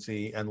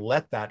frequency, and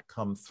let that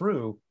come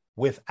through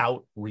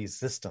without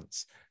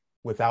resistance,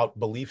 without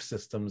belief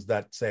systems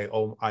that say,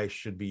 oh, I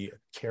should be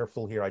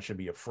careful here, I should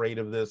be afraid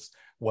of this,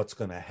 what's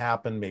going to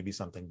happen, maybe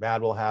something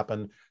bad will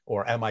happen,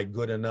 or am I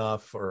good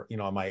enough, or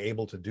am I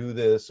able to do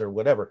this, or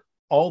whatever.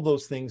 All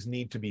those things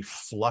need to be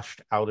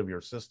flushed out of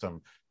your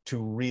system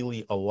to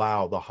really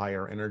allow the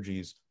higher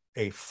energies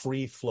a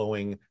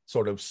free-flowing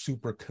sort of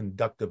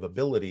superconductive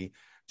ability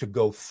to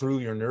go through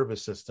your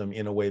nervous system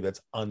in a way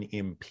that's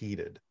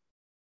unimpeded.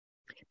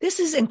 This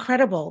is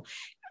incredible,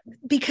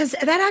 because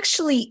that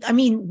actually,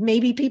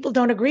 maybe people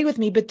don't agree with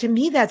me, but to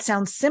me, that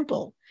sounds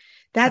simple.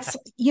 That's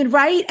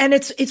right. And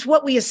it's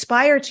what we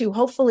aspire to,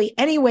 hopefully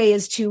anyway,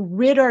 is to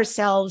rid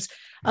ourselves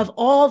of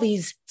all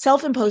these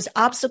self-imposed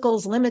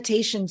obstacles,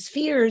 limitations,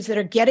 fears that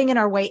are getting in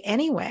our way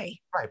anyway.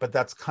 Right. But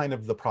that's kind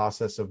of the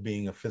process of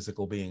being a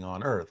physical being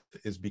on Earth,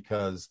 is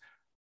because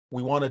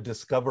we want to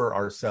discover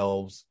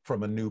ourselves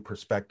from a new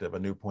perspective, a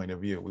new point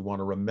of view. We want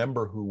to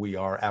remember who we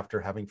are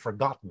after having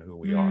forgotten who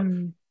we are.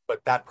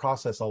 But that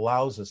process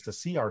allows us to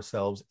see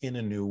ourselves in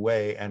a new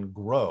way and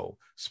grow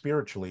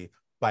spiritually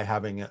by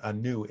having a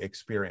new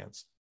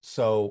experience.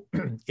 So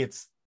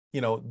it's,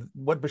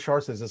 what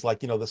Bashar says is like,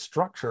 the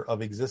structure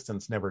of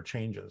existence never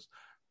changes.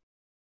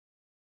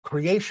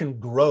 Creation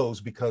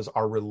grows because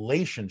our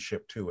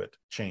relationship to it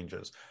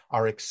changes.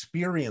 Our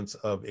experience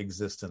of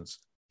existence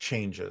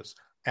changes,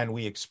 and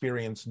we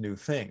experience new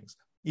things,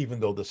 even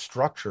though the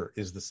structure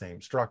is the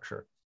same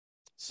structure.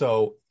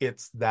 So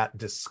it's that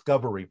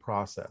discovery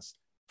process,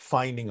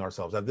 finding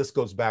ourselves. And this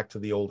goes back to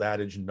the old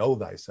adage, know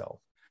thyself.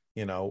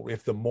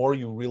 If the more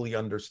you really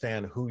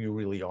understand who you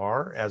really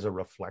are as a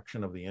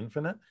reflection of the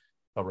infinite,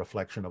 a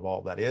reflection of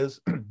all that is,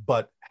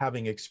 but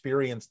having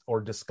experienced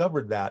or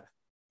discovered that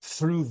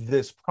through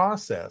this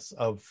process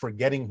of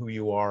forgetting who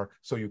you are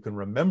so you can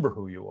remember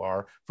who you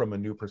are from a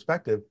new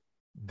perspective,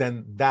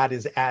 then that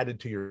is added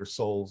to your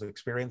soul's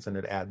experience and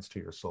it adds to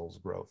your soul's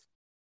growth.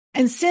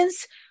 And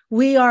since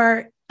we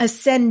are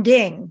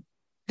ascending,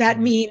 that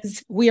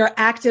means we are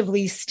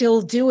actively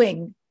still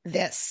doing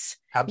this.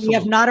 Absolutely. We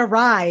have not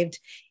arrived.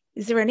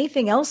 Is there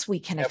anything else we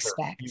can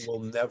expect? You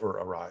will never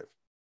arrive.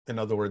 In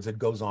other words, it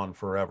goes on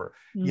forever.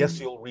 Yes,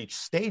 you'll reach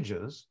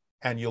stages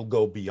and you'll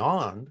go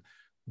beyond,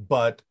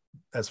 but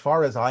as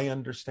far as I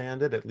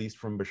understand it, at least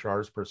from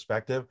Bashar's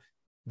perspective,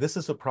 this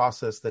is a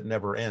process that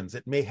never ends.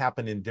 It may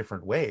happen in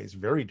different ways,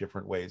 very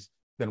different ways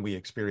than we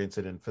experience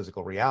it in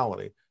physical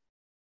reality,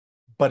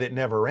 but it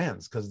never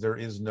ends because there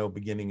is no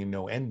beginning and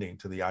no ending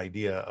to the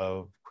idea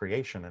of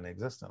creation and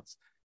existence.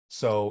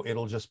 So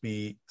it'll just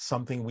be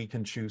something we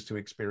can choose to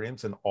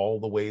experience in all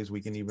the ways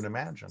we can even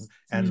imagine,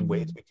 and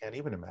ways we can't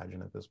even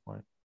imagine at this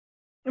point.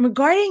 And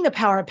regarding the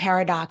power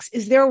paradox,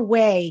 is there a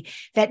way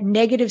that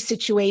negative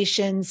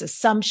situations,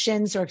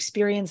 assumptions, or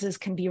experiences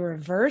can be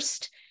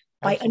reversed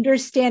by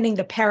understanding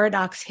the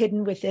paradox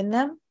hidden within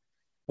them?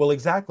 Well,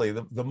 exactly.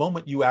 The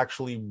moment you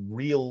actually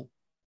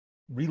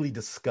really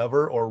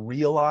discover or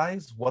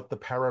realize what the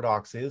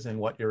paradox is and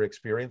what you're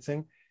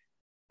experiencing,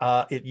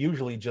 it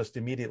usually just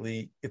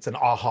immediately, it's an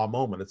aha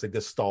moment. It's a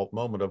gestalt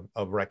moment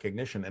of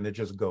recognition, and it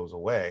just goes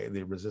away.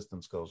 The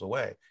resistance goes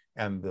away,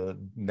 and the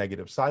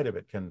negative side of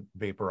it can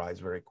vaporize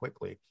very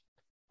quickly,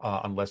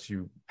 unless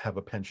you have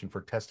a penchant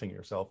for testing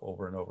yourself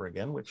over and over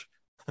again, which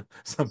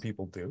some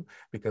people do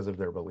because of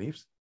their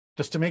beliefs,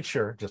 just to make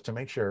sure.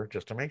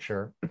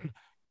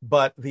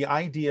 But the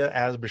idea,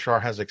 as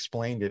Bashar has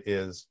explained it,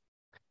 is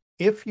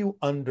if you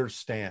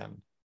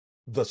understand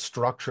the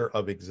structure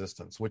of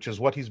existence, which is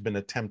what he's been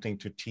attempting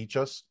to teach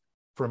us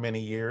for many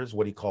years,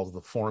 what he calls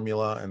the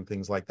formula and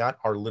things like that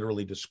are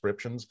literally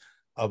descriptions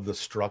of the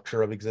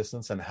structure of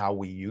existence and how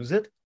we use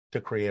it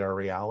to create our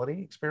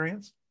reality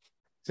experience.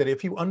 That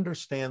if you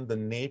understand the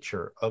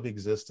nature of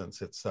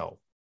existence itself,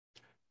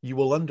 you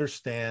will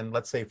understand,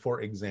 let's say,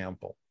 for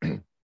example,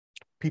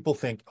 people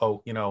think,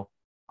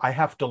 I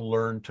have to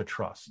learn to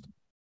trust.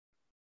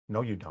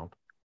 No, you don't.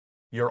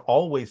 You're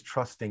always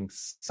trusting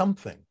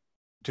something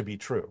to be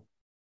true.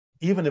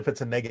 Even if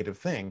it's a negative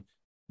thing,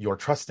 you're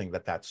trusting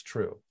that that's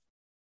true.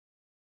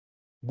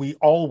 We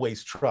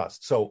always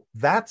trust. So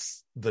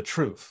that's the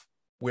truth.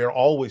 We're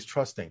always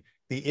trusting.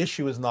 The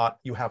issue is not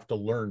you have to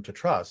learn to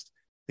trust.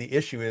 The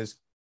issue is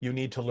you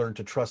need to learn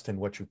to trust in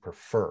what you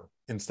prefer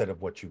instead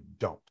of what you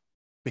don't.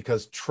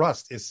 Because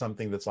trust is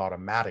something that's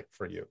automatic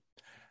for you.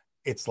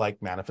 It's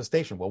like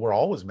manifestation. Well, we're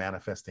always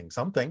manifesting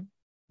something,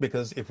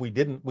 because if we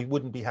didn't, we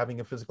wouldn't be having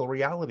a physical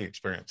reality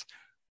experience.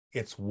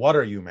 It's what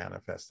are you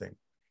manifesting?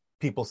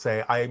 People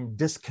say, I'm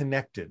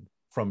disconnected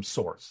from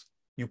source.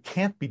 You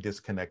can't be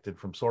disconnected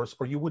from source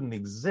or you wouldn't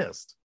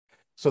exist.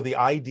 So the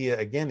idea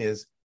again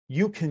is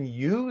you can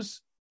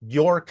use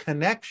your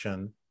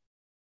connection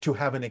to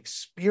have an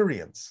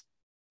experience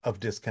of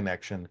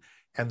disconnection.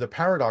 And the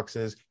paradox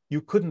is you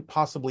couldn't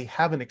possibly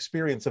have an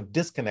experience of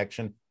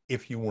disconnection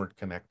if you weren't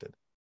connected.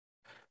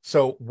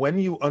 So when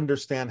you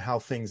understand how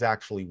things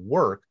actually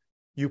work,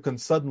 you can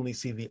suddenly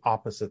see the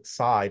opposite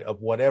side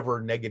of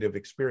whatever negative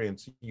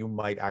experience you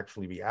might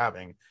actually be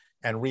having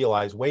and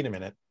realize, wait a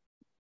minute,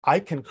 I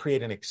can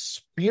create an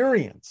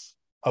experience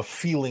of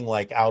feeling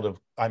like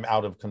I'm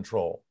out of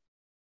control,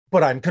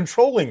 but I'm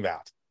controlling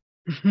that.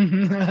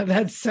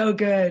 That's so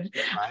good.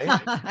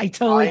 Right? I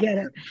totally get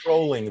it. I'm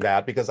controlling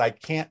that because I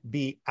can't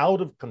be out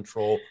of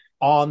control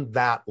on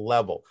that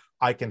level.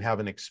 I can have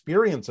an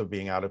experience of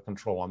being out of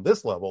control on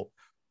this level,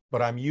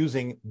 but I'm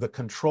using the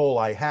control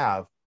I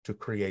have to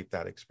create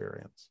that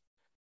experience.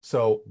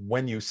 So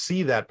when you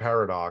see that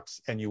paradox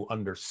and you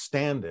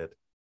understand it,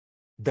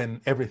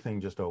 then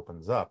everything just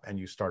opens up and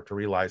you start to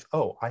realize,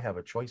 oh, I have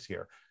a choice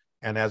here.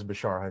 And as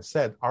Bashar has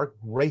said, our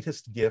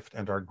greatest gift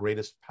and our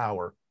greatest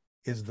power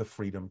is the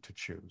freedom to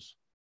choose.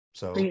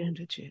 So freedom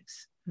to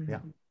choose.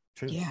 Yeah.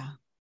 Choose. Yeah.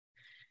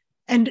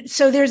 And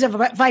so there's a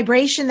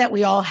vibration that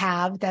we all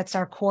have. That's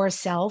our core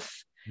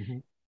self. Mm-hmm.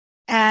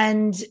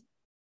 And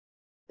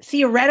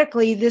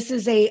theoretically, this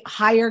is a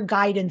higher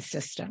guidance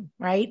system,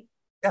 right?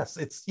 Yes,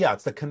 it's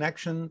the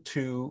connection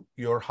to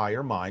your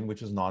higher mind,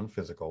 which is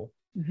non-physical.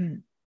 Mm-hmm.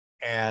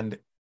 And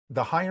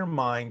the higher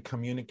mind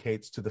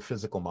communicates to the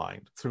physical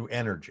mind through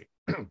energy.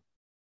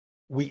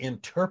 We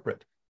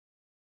interpret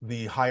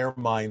the higher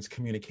mind's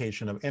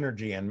communication of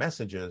energy and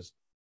messages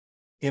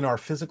in our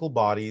physical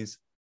bodies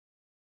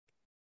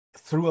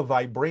through a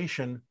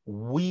vibration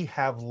we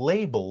have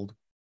labeled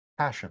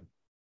passion,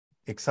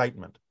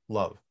 excitement,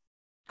 love,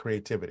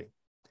 creativity.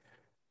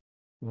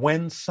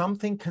 When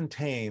something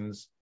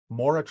contains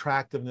more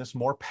attractiveness,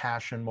 more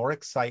passion, more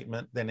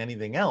excitement than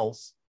anything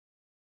else,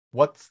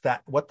 what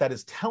that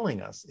is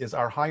telling us is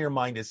our higher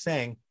mind is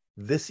saying,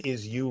 this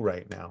is you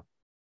right now.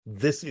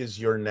 This is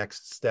your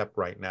next step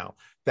right now.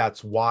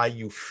 That's why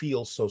you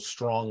feel so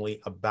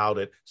strongly about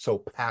it, so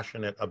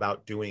passionate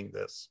about doing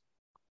this.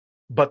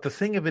 But the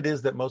thing of it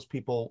is that most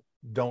people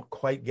don't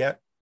quite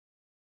get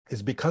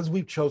is because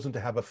we've chosen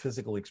to have a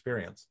physical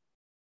experience.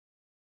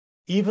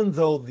 Even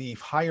though the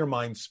higher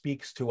mind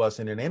speaks to us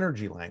in an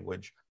energy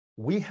language,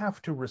 we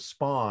have to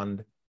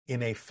respond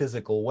in a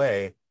physical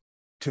way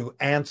to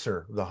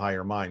answer the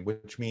higher mind,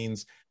 which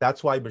means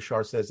that's why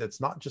Bashar says it's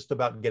not just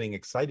about getting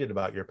excited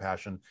about your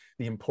passion.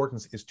 The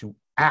importance is to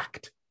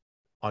act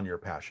on your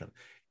passion.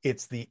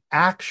 It's the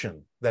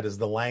action that is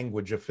the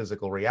language of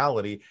physical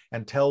reality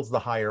and tells the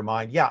higher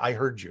mind, yeah, I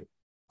heard you.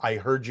 I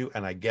heard you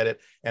and I get it.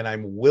 And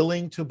I'm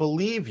willing to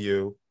believe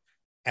you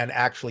and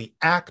actually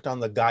act on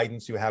the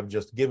guidance you have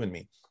just given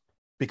me.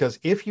 Because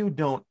if you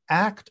don't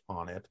act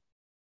on it,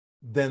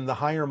 then the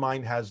higher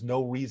mind has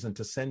no reason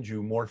to send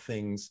you more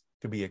things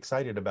to be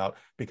excited about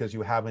because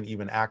you haven't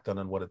even acted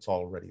on what it's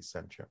already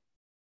sent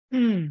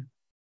you.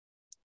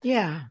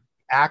 Yeah.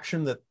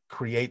 Action that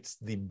creates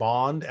the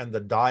bond and the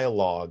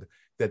dialogue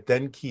that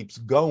then keeps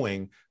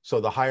going. So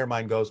the higher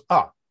mind goes,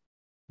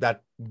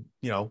 that,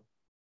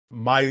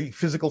 my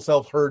physical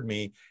self heard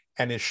me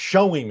and is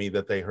showing me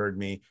that they heard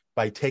me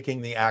by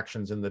taking the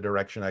actions in the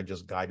direction I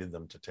just guided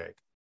them to take.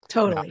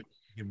 Totally. Now,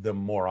 give them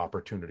more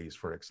opportunities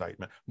for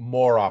excitement,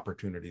 more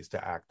opportunities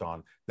to act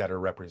on that are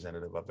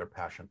representative of their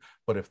passion.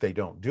 But if they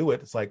don't do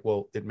it, it's like,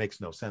 well, it makes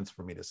no sense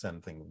for me to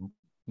send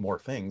more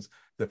things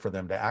that for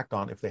them to act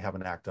on if they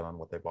haven't acted on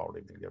what they've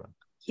already been given.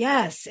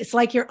 Yes. It's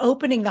like you're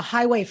opening the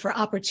highway for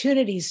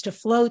opportunities to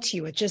flow to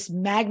you. It just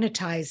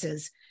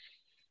magnetizes.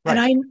 Right.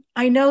 And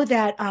I know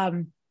that,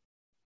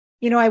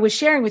 I was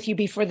sharing with you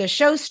before the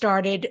show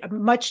started,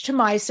 much to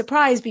my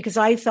surprise, because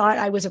I thought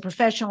I was a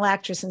professional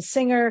actress and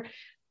singer,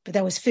 but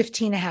that was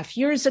 15 and a half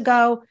years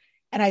ago.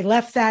 And I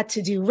left that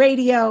to do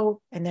radio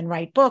and then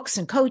write books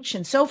and coach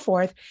and so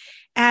forth.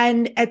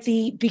 And at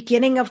the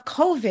beginning of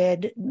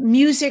COVID,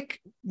 music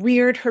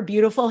reared her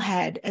beautiful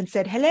head and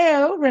said,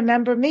 hello,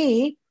 remember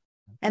me?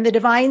 And the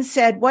divine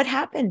said, what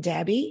happened,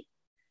 Debbie?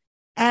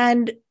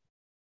 And,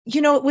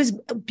 it was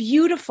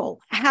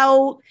beautiful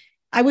how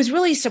I was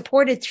really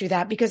supported through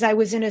that because I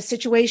was in a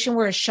situation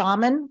where a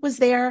shaman was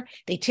there.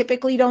 They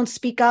typically don't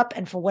speak up.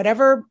 And for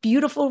whatever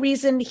beautiful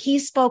reason, he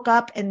spoke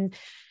up and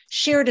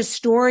shared a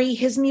story,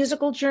 his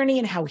musical journey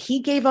and how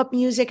he gave up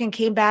music and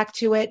came back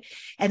to it.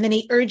 And then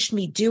he urged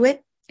me, do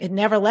it. It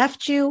never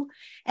left you.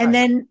 And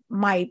then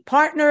my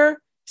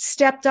partner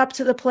stepped up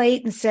to the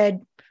plate and said,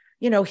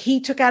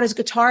 he took out his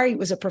guitar. He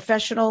was a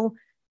professional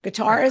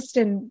guitarist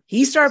and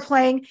he started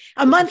playing.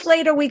 A month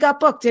later, we got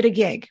booked at a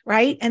gig,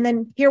 right? And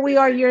then here we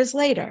are years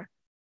later.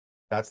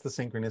 That's the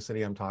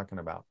synchronicity I'm talking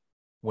about.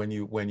 When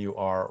you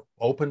are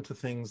open to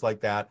things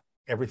like that,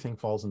 everything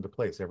falls into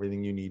place.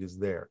 Everything you need is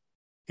there.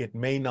 It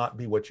may not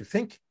be what you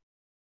think.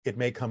 It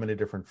may come in a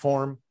different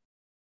form.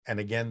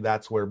 And again,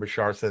 that's where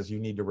Bashar says you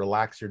need to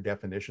relax your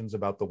definitions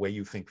about the way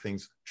you think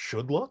things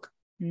should look.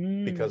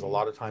 Because a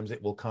lot of times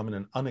it will come in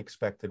an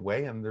unexpected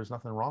way, and there's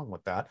nothing wrong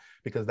with that,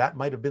 because that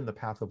might have been the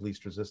path of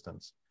least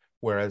resistance.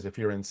 Whereas if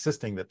you're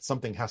insisting that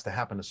something has to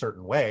happen a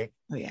certain way,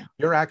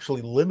 you're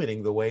actually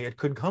limiting the way it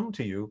could come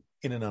to you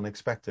in an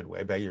unexpected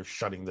way by you're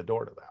shutting the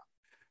door to that.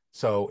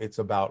 So it's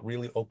about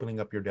really opening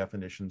up your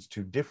definitions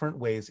to different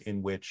ways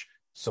in which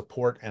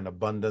support and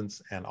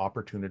abundance and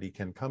opportunity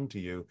can come to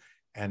you,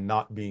 and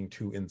not being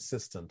too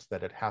insistent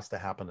that it has to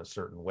happen a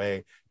certain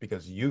way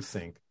because you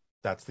think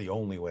that's the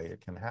only way it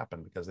can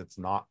happen, because it's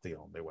not the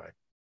only way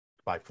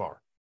by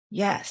far.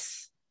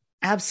 Yes,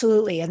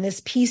 absolutely. And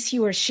this piece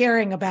you were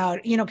sharing about,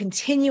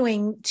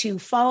 continuing to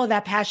follow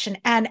that passion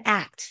and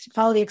act,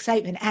 follow the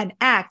excitement and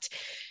act,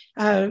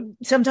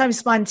 sometimes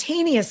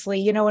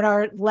spontaneously. In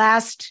our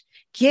last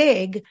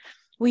gig,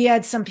 we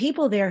had some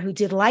people there who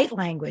did light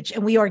language,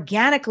 and we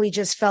organically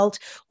just felt,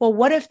 well,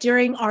 what if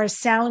during our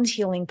sound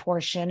healing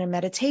portion and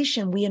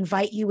meditation, we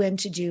invite you in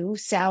to do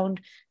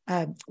sound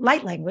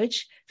light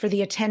language for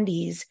the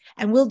attendees,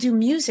 and we'll do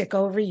music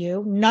over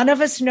you. None of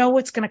us know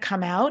what's going to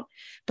come out,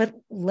 but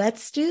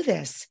let's do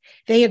this.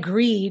 They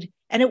agreed.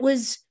 And it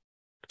was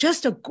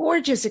just a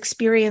gorgeous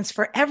experience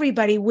for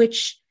everybody,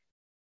 which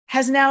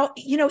has now,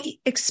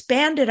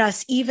 expanded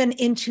us even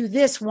into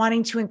this,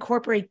 wanting to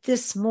incorporate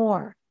this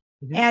more,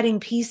 adding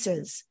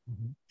pieces.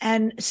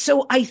 And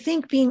so I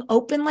think being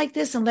open like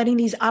this and letting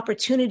these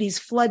opportunities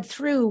flood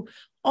through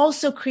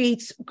also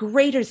creates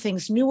greater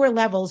things, newer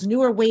levels,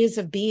 newer ways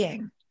of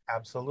being.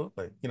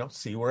 Absolutely.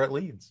 See where it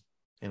leads,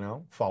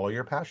 follow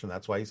your passion.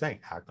 That's why he's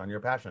saying act on your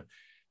passion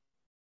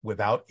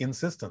without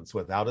insistence,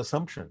 without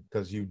assumption,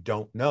 because you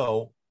don't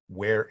know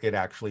where it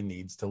actually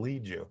needs to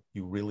lead you.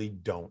 You really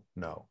don't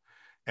know.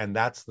 And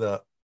that's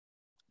where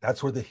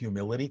the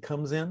humility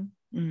comes in.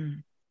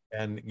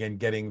 And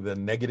getting the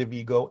negative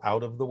ego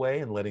out of the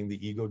way and letting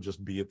the ego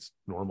just be its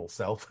normal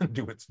self and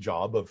do its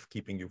job of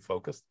keeping you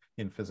focused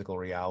in physical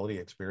reality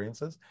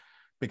experiences.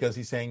 Because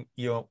he's saying,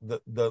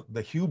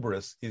 the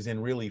hubris is in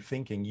really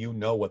thinking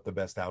what the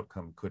best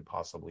outcome could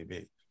possibly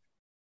be.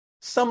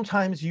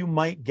 Sometimes you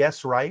might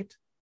guess right,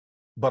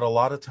 But a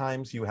lot of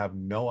times you have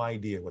no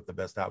idea what the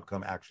best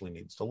outcome actually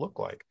needs to look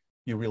like.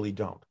 You really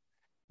don't.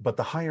 But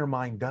the higher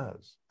mind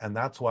does. And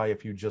that's why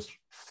if you just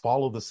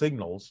follow the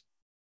signals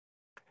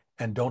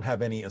and don't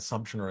have any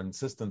assumption or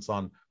insistence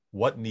on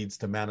what needs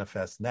to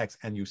manifest next,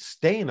 and you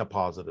stay in a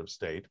positive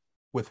state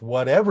with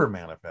whatever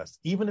manifests,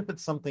 even if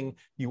it's something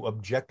you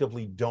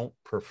objectively don't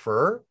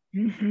prefer,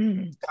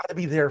 it's got to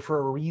be there for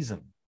a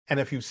reason. And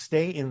if you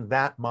stay in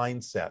that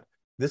mindset,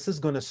 this is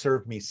going to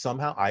serve me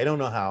somehow. I don't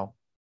know how,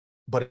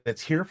 but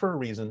it's here for a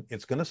reason.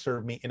 It's going to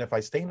serve me. And if I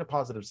stay in a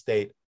positive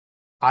state,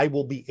 I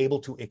will be able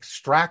to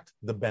extract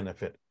the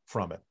benefit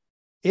from it.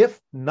 If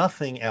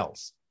nothing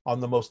else, on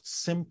the most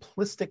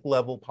simplistic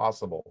level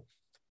possible,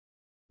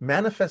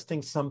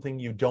 manifesting something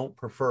you don't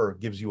prefer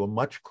gives you a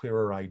much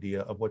clearer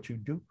idea of what you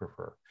do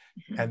prefer.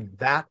 And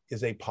that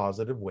is a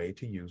positive way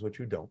to use what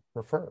you don't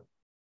prefer.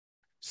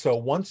 So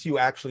once you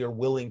actually are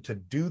willing to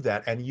do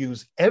that and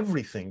use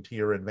everything to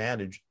your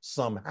advantage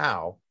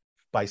somehow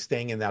by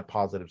staying in that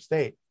positive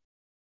state,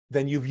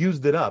 then you've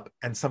used it up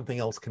and something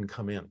else can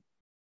come in.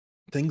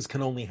 Things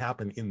can only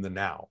happen in the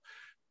now.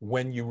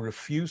 When you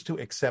refuse to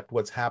accept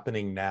what's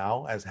happening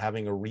now as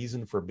having a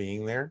reason for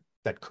being there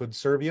that could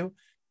serve you,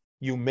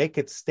 you make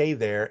it stay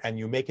there and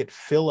you make it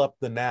fill up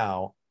the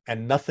now,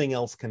 and nothing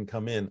else can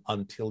come in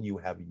until you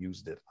have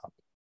used it up.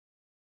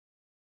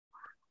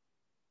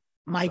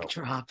 Mic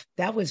drop.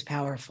 That was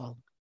powerful.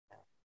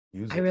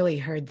 Use it. I really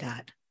heard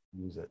that.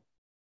 Use it.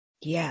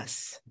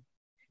 Yes.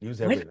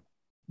 Use everything.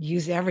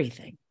 Use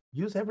everything.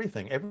 Use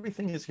everything.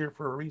 Everything is here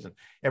for a reason.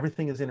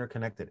 Everything is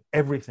interconnected.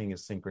 Everything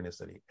is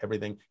synchronicity.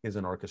 Everything is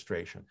an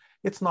orchestration.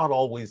 It's not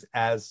always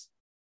as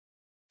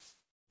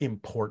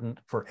important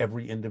for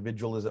every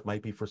individual as it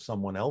might be for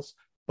someone else,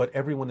 but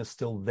everyone is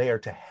still there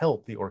to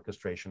help the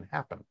orchestration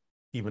happen,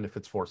 even if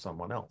it's for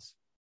someone else.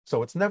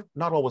 So it's not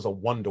always a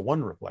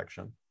one-to-one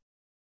reflection.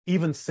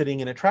 Even sitting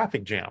in a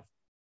traffic jam,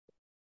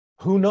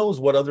 who knows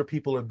what other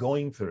people are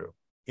going through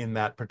in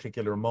that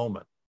particular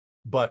moment?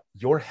 But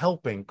you're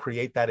helping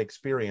create that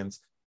experience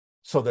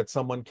so that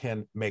someone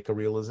can make a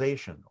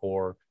realization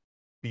or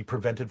be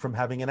prevented from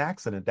having an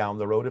accident down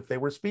the road if they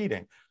were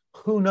speeding.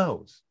 Who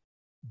knows?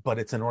 But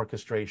it's an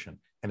orchestration.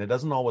 And it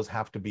doesn't always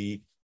have to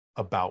be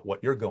about what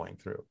you're going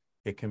through.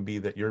 It can be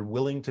that you're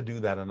willing to do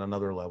that on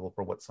another level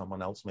for what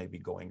someone else may be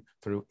going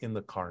through in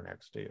the car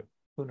next to you.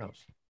 Who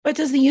knows? But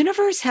does the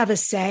universe have a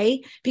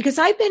say? Because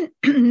I've been,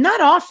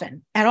 not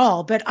often at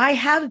all, but I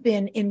have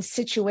been in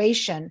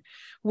situation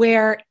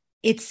where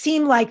it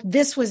seemed like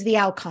this was the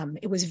outcome.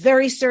 It was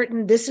very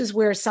certain this is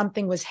where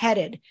something was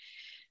headed.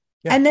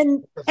 Yeah. And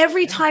then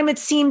every time it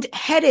seemed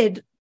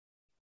headed,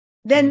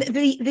 then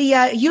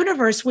the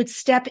universe would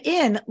step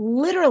in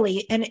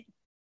literally and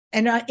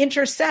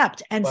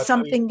intercept, and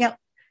something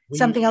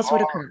else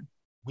would occur.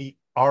 We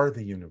are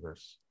the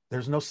universe.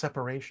 There's no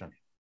separation.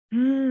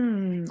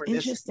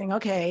 Interesting.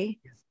 Okay.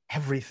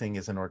 Everything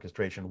is an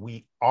orchestration.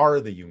 We are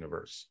the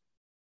universe.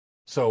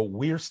 So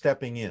we're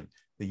stepping in.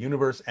 The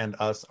universe and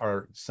us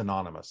are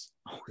synonymous.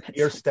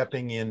 We're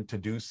stepping in to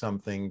do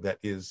something that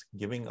is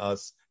giving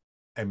us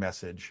a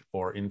message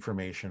or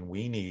information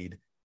we need.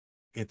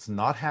 It's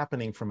not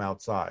happening from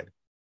outside.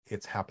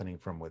 It's happening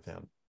from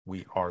within.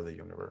 We are the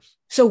universe.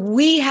 So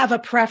we have a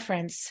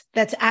preference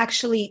that's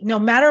actually, no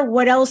matter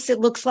what else it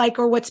looks like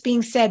or what's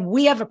being said,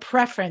 we have a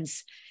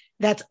preference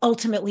that's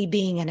ultimately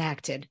being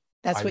enacted.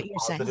 That's what you're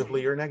saying.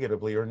 Positively or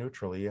negatively or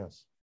neutrally,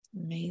 yes.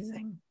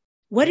 Amazing.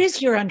 What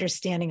is your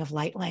understanding of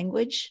light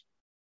language?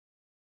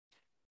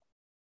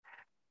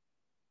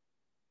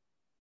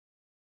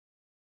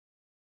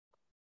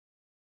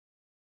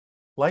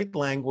 Light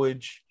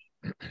language,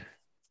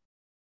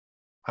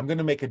 I'm going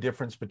to make a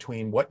difference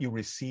between what you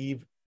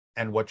receive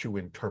and what you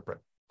interpret.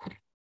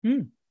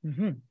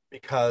 Mm-hmm.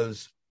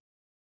 Because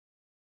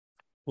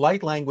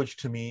light language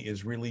to me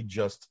is really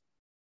just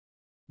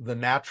the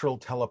natural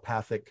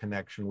telepathic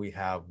connection we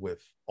have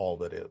with all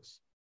that is.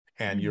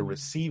 And you're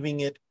receiving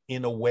it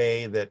in a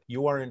way that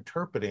you are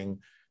interpreting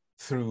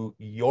through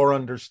your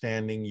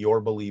understanding,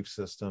 your belief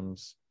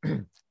systems.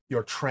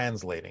 You're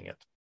translating it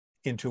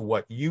into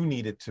what you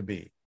need it to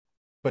be.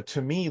 But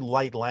to me,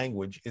 light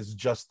language is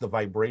just the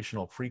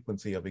vibrational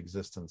frequency of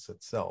existence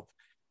itself.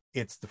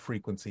 It's the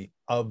frequency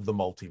of the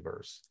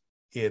multiverse.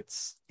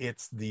 It's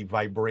the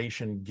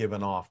vibration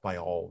given off by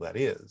all that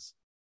is.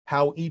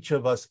 How each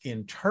of us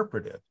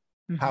interpret it,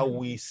 how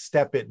we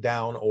step it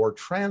down or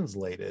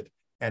translate it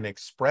and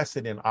express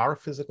it in our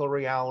physical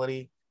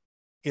reality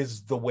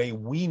is the way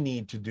we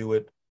need to do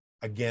it.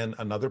 Again,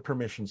 another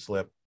permission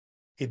slip.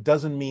 It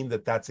doesn't mean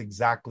that that's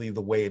exactly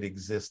the way it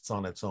exists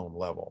on its own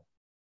level.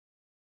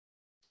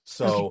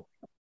 So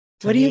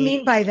what do you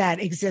mean by that,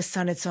 exists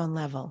on its own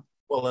level?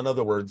 Well, in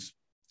other words,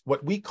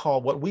 what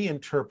we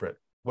interpret,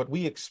 what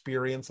we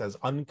experience as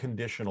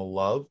unconditional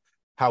love,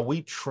 how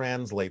we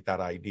translate that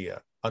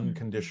idea,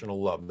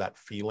 unconditional love, that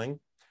feeling,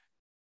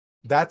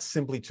 that's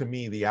simply to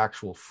me the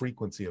actual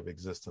frequency of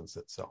existence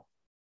itself.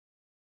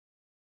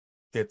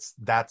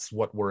 That's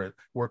what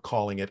we're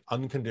calling it,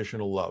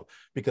 unconditional love,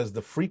 because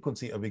the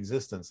frequency of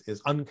existence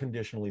is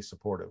unconditionally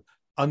supportive,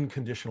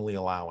 unconditionally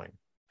allowing,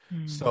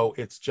 So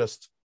it's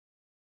just,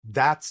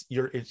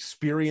 you're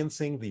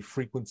experiencing the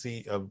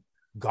frequency of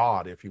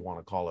God, if you want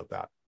to call it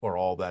that, or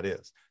all that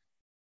is.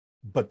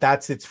 But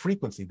that's its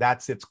frequency,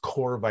 that's its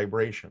core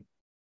vibration.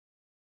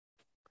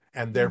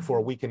 And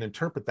therefore we can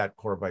interpret that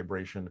core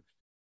vibration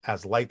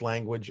as light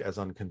language, as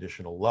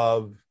unconditional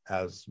love,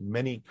 as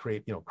many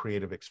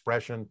creative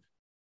expression,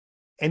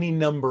 any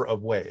number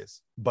of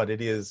ways. But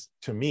it is,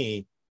 to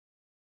me,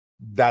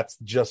 that's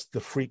just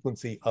the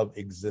frequency of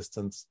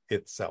existence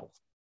itself.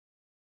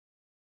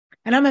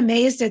 And I'm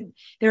amazed that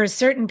there are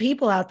certain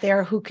people out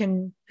there who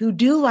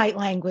do light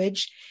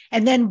language.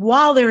 And then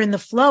while they're in the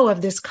flow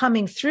of this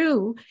coming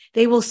through,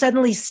 they will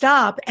suddenly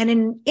stop and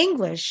in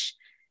English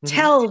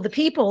tell the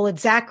people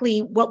exactly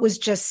what was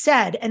just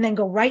said and then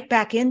go right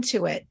back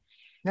into it.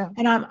 Yeah.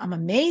 And I'm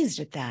amazed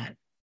at that.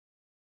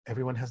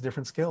 Everyone has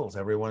different skills.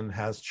 Everyone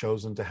has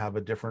chosen to have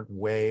a different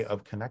way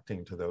of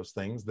connecting to those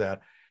things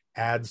that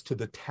adds to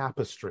the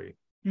tapestry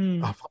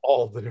of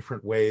all the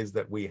different ways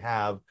that we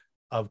have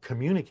of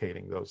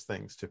communicating those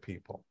things to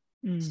people.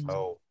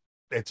 So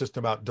it's just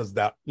about, does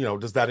that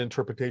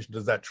interpretation,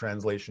 does that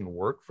translation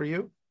work for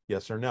you?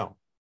 Yes or no?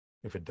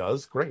 If it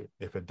does, great.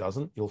 If it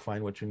doesn't, you'll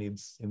find what you need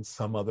in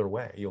some other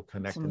way. You'll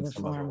connect in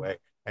some other way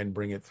and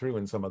bring it through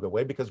in some other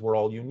way, because we're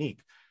all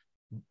unique.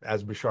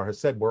 As Bashar has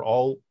said, we're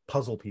all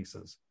puzzle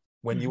pieces.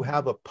 When you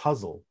have a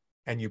puzzle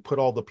and you put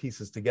all the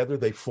pieces together,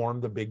 they form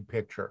the big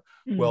picture.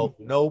 Well,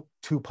 no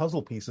two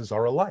puzzle pieces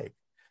are alike.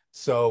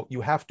 So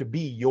you have to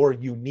be your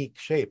unique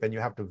shape, and you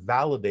have to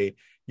validate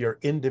your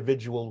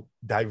individual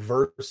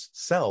diverse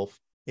self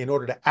in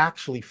order to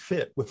actually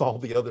fit with all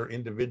the other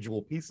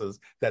individual pieces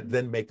that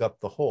then make up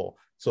the whole.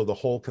 So the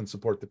whole can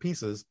support the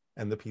pieces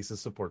and the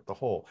pieces support the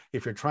whole.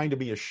 If you're trying to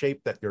be a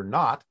shape that you're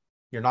not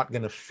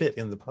going to fit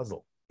in the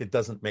puzzle. It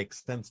doesn't make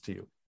sense to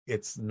you.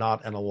 It's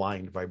not an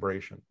aligned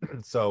vibration.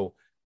 So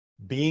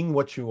being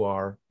what you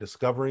are,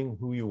 discovering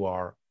who you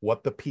are,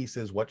 what the piece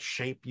is, what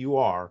shape you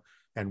are,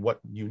 and what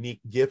unique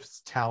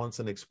gifts, talents,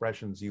 and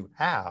expressions you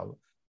have,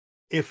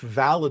 if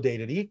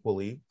validated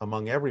equally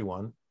among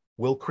everyone,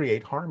 will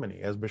create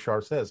harmony. As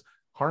Bashar says,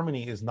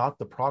 harmony is not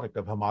the product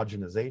of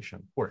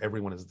homogenization, where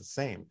everyone is the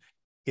same.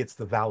 It's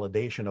the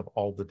validation of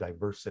all the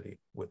diversity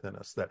within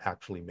us that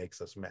actually makes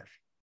us mesh.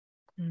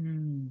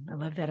 I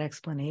love that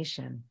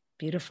explanation.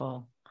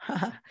 Beautiful.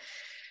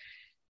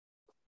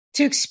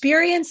 To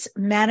experience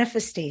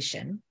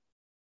manifestation,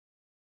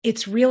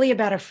 it's really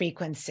about a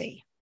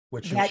frequency.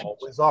 Which you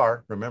always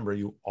are. Remember,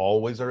 you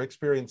always are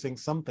experiencing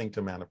something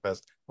to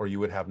manifest, or you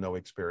would have no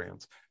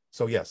experience.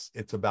 So yes,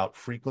 it's about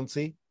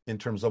frequency in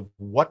terms of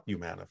what you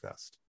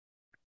manifest.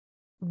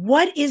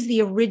 What is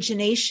the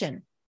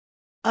origination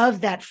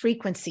of that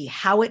frequency,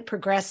 how it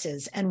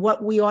progresses, and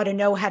what we ought to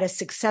know how to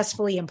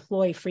successfully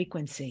employ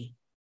frequency?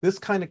 This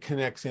kind of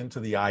connects into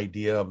the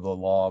idea of the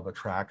law of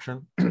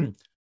attraction.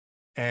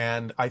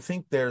 And I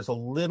think there's a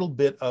little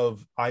bit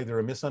of either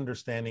a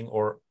misunderstanding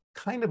or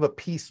kind of a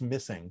piece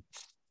missing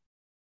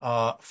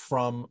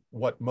from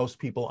what most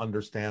people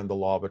understand the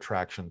law of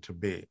attraction to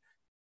be.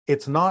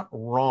 It's not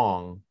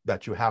wrong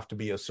that you have to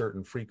be a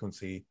certain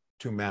frequency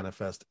to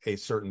manifest a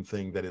certain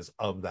thing that is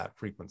of that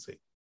frequency.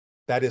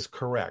 That is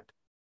correct.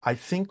 I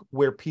think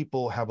where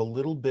people have a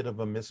little bit of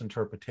a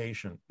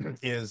misinterpretation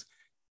is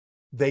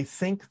they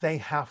think they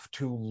have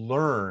to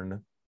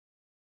learn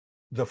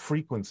the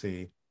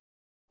frequency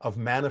of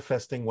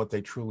manifesting what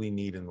they truly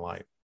need in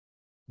life.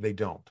 They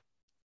don't.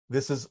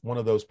 This is one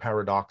of those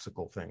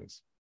paradoxical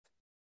things.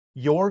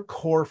 Your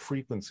core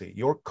frequency,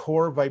 your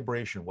core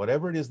vibration,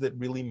 whatever it is that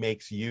really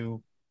makes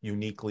you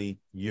uniquely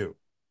you,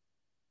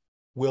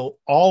 will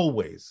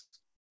always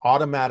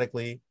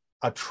automatically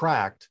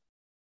attract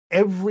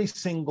every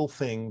single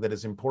thing that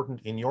is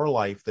important in your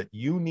life that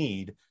you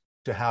need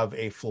to have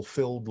a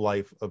fulfilled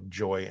life of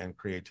joy and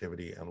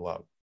creativity and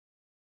love.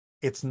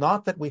 It's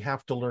not that we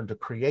have to learn to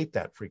create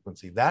that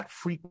frequency. That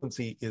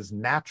frequency is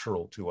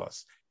natural to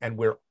us, and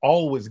we're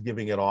always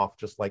giving it off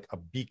just like a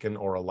beacon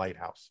or a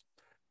lighthouse.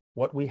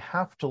 What we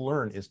have to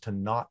learn is to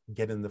not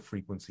get in the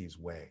frequency's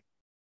way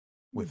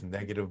with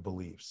negative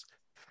beliefs,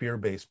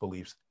 fear-based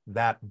beliefs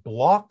that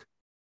block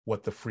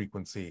what the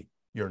frequency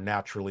you're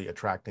naturally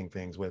attracting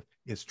things with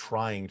is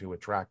trying to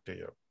attract to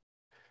you.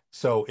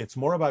 So it's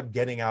more about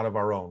getting out of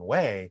our own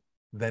way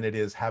than it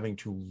is having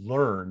to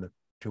learn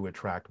to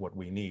attract what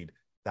we need.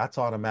 That's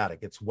automatic.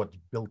 It's what's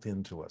built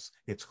into us.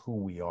 It's who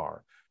we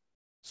are.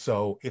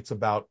 So it's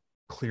about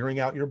clearing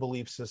out your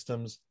belief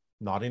systems,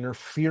 not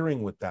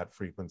interfering with that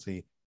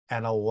frequency,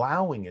 and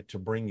allowing it to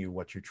bring you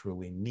what you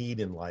truly need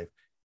in life.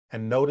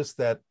 And notice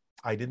that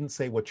I didn't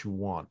say what you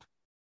want.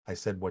 I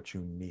said what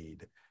you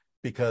need.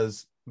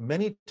 Because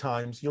many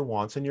times your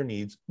wants and your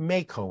needs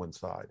may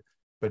coincide,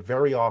 but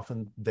very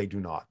often they do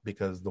not,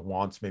 because the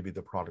wants may be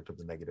the product of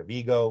the negative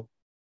ego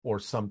or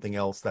something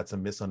else that's a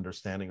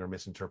misunderstanding or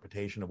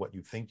misinterpretation of what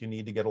you think you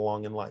need to get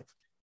along in life.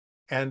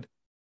 And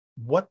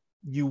what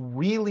you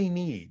really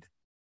need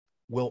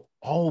will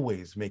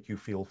always make you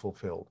feel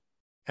fulfilled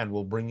and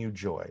will bring you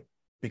joy,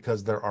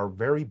 because there are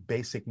very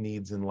basic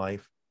needs in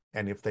life.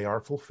 And if they are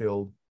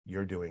fulfilled,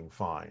 you're doing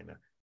fine.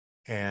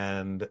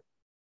 And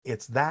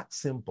it's that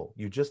simple.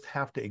 You just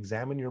have to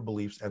examine your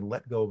beliefs and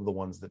let go of the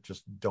ones that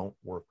just don't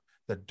work,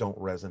 that don't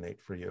resonate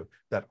for you,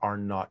 that are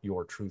not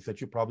your truth,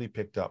 that you probably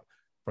picked up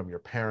from your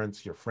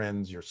parents, your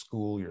friends, your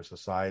school, your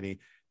society,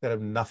 that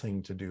have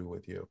nothing to do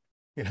with you.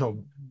 You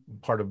know,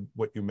 part of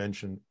what you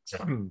mentioned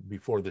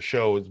before the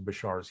show is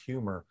Bashar's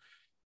humor.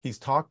 He's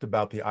talked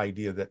about the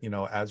idea that, you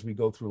know, as we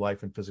go through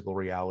life in physical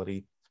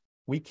reality,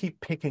 we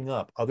keep picking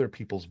up other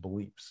people's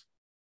beliefs.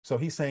 So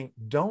he's saying,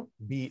 don't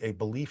be a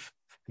belief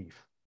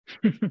thief.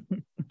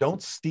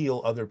 Don't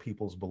steal other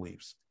people's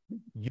beliefs.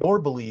 Your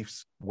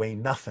beliefs weigh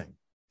nothing.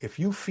 If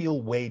you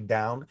feel weighed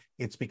down,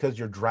 it's because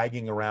you're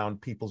dragging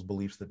around people's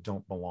beliefs that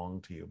don't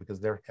belong to you, because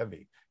they're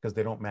heavy, because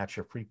they don't match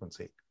your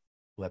frequency.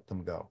 Let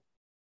them go.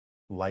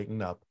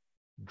 Lighten up.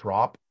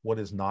 Drop what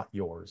is not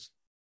yours.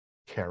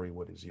 Carry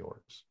what is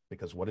yours,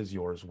 because what is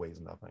yours weighs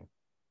nothing.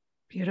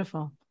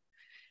 Beautiful.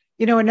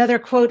 You know, another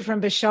quote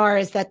from Bashar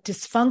is that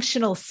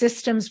dysfunctional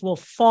systems will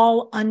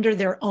fall under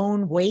their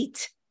own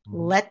weight.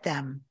 Let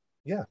them.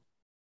 Yeah.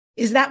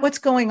 Is that what's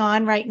going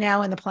on right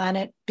now in the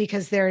planet?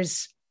 Because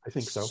there's I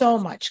think so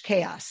much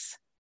chaos.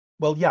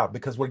 Well, yeah,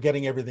 because we're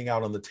getting everything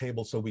out on the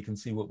table so we can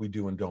see what we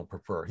do and don't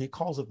prefer. He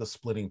calls it the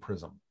splitting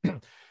prism.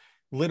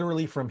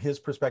 Literally, from his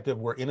perspective,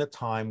 we're in a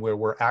time where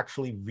we're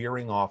actually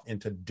veering off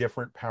into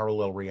different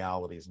parallel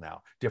realities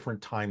now,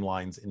 different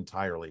timelines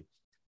entirely.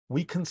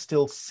 We can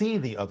still see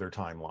the other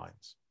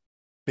timelines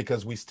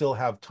because we still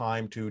have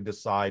time to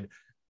decide,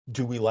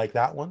 do we like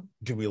that one?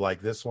 Do we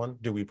like this one?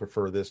 Do we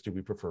prefer this? Do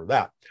we prefer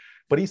that?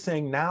 But he's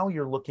saying now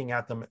you're looking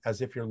at them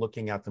as if you're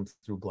looking at them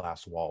through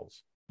glass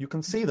walls. You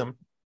can see them.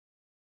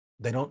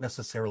 They don't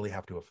necessarily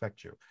have to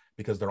affect you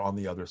because they're on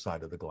the other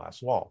side of the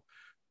glass wall.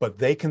 But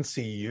they can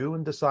see you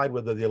and decide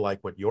whether they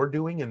like what you're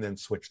doing and then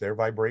switch their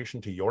vibration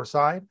to your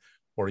side,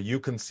 or you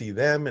can see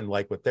them and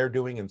like what they're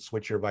doing and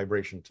switch your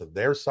vibration to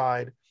their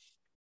side.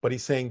 But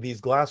he's saying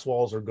these glass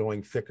walls are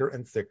going thicker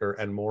and thicker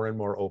and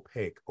more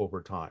opaque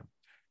over time.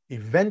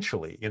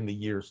 Eventually, in the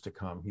years to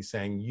come, he's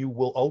saying you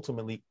will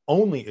ultimately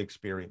only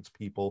experience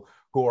people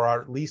who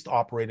are at least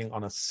operating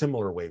on a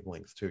similar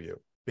wavelength to you,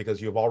 because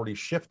you've already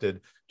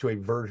shifted to a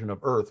version of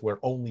Earth where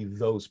only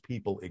those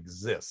people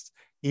exist,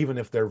 even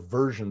if they're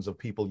versions of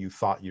people you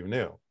thought you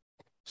knew.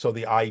 So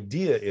the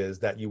idea is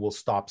that you will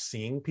stop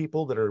seeing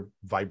people that are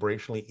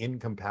vibrationally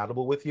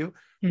incompatible with you,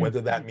 whether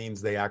that means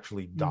they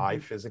actually die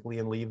physically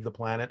and leave the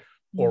planet,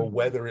 or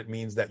whether it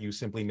means that you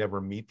simply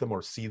never meet them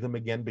or see them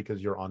again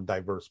because you're on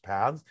diverse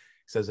paths.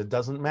 He says it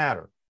doesn't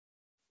matter.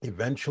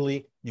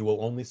 Eventually, you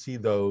will only see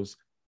those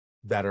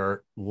that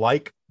are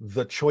like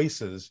the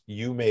choices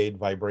you made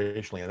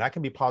vibrationally, and that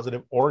can be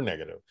positive or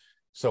negative.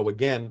 So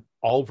again,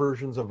 all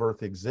versions of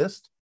Earth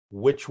exist.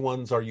 Which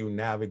ones are you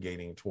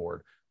navigating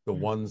toward? The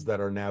ones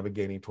that are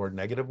navigating toward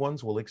negative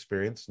ones will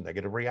experience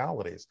negative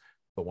realities.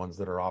 The ones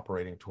that are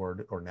operating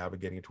toward or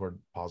navigating toward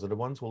positive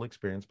ones will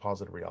experience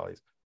positive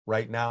realities.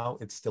 Right now,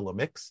 it's still a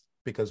mix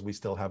because we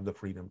still have the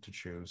freedom to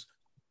choose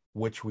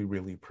which we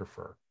really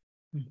prefer.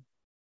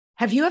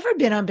 Have you ever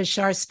been on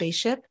Bashar's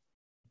spaceship?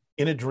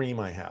 In a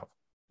dream, I have.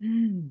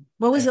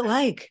 What was it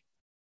like?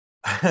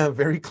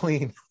 Very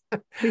clean.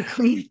 Very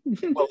clean.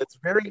 Well,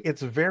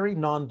 it's very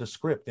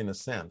nondescript in a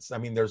sense. I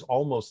mean, there's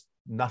almost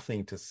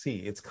nothing to see.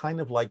 It's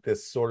kind of like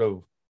this sort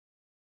of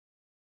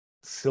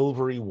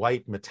silvery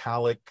white,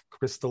 metallic,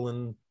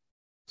 crystalline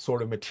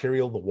sort of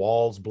material. The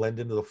walls blend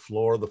into the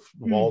floor, the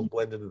walls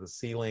blend into the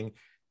ceiling,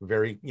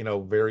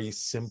 very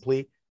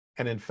simply.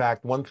 And in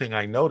fact, one thing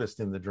I noticed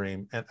in the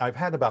dream, and I've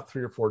had about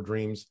 3 or 4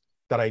 dreams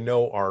that I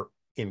know are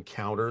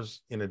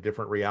encounters in a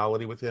different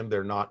reality with him.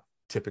 They're not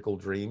typical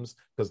dreams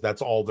because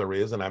that's all there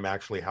is, and I'm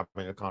actually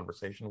having a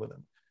conversation with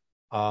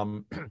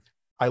him.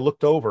 I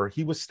looked over.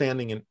 He was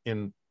standing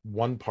in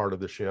one part of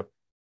the ship,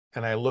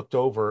 and I looked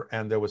over,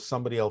 and there was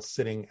somebody else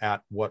sitting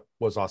at what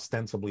was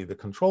ostensibly the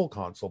control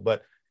console,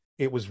 but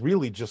it was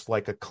really just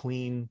like a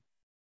clean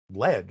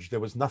ledge. There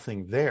was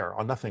nothing there,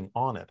 or nothing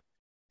on it.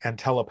 And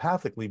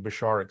telepathically,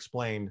 Bashar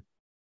explained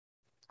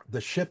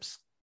the ships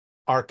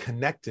are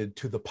connected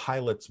to the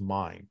pilot's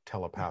mind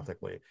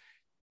telepathically.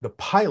 The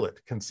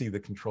pilot can see the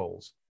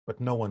controls,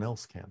 but no one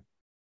else can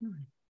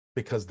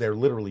because they're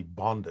literally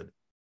bonded.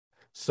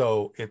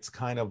 So it's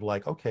kind of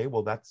like, okay,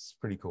 well, that's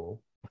pretty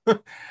cool.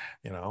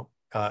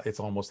 It's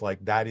almost like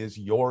that is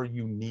your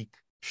unique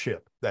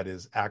ship that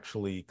is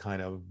actually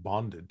kind of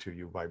bonded to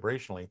you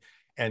vibrationally.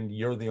 And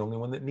you're the only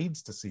one that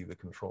needs to see the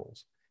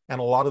controls. And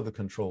a lot of the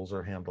controls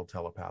are handled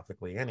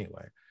telepathically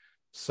anyway.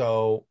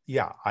 So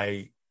yeah,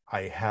 I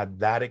had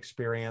that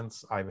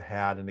experience. I've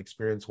had an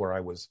experience where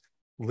I was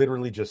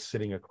literally just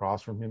sitting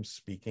across from him,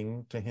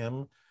 speaking to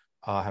him,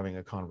 having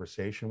a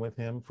conversation with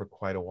him for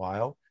quite a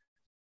while.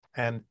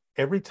 And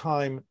every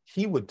time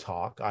he would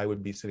talk, I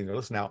would be sitting there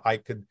listening. Now,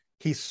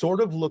 he sort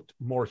of looked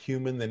more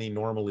human than he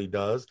normally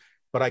does,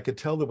 but I could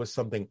tell there was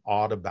something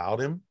odd about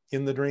him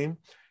in the dream.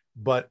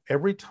 But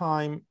every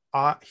time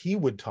he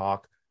would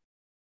talk,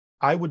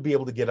 I would be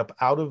able to get up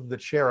out of the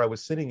chair I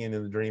was sitting in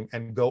the dream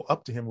and go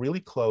up to him really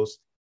close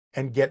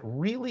and get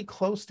really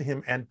close to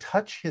him and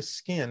touch his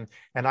skin.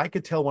 And I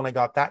could tell when I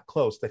got that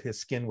close that his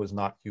skin was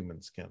not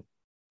human skin.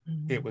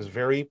 It was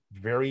very,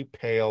 very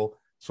pale,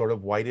 sort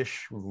of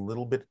whitish, with a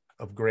little bit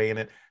of gray in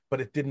it,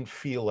 but it didn't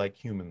feel like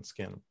human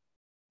skin.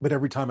 But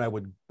every time I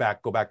would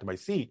go back to my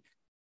seat,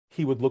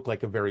 he would look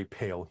like a very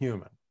pale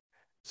human.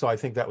 So I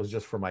think that was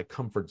just for my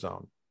comfort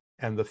zone.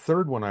 And the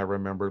third one I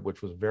remembered,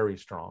 which was very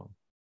strong,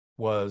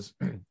 was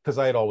because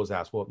I had always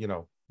asked,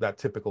 well, that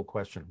typical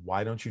question,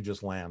 why don't you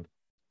just land?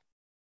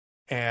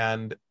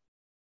 And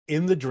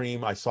in the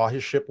dream, I saw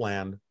his ship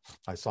land,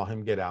 I saw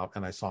him get out,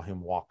 and I saw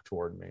him walk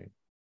toward me.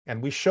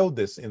 And we showed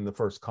this in the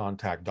First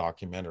Contact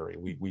documentary.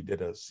 We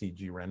did a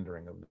CG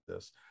rendering of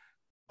this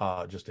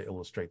just to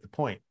illustrate the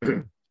point.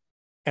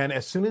 And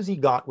as soon as he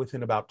got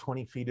within about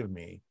 20 feet of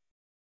me,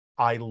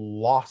 I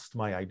lost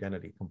my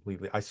identity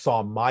completely. I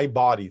saw my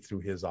body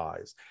through his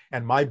eyes,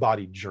 and my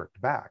body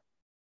jerked back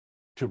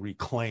to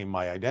reclaim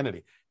my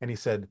identity. And he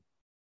said,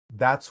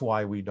 that's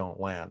why we don't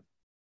land.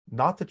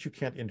 Not that you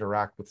can't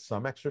interact with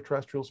some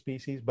extraterrestrial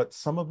species, but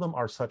some of them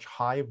are such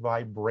high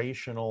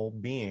vibrational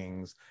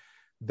beings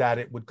that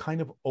it would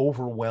kind of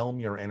overwhelm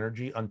your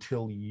energy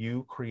until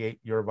you create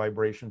your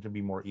vibration to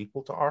be more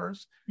equal to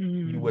ours.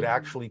 You would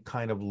actually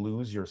kind of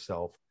lose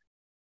yourself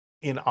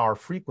in our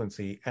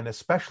frequency, and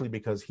especially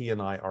because he and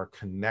I are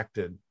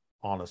connected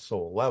on a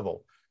soul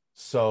level.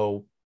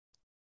 So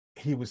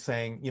he was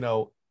saying,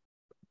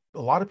 a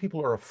lot of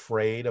people are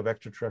afraid of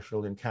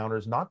extraterrestrial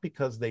encounters, not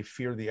because they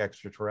fear the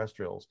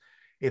extraterrestrials.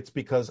 It's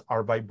because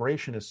our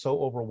vibration is so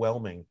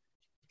overwhelming.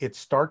 It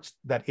starts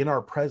that in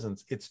our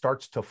presence, it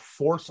starts to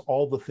force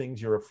all the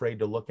things you're afraid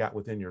to look at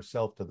within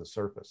yourself to the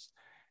surface.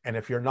 And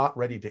if you're not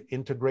ready to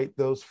integrate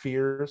those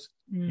fears,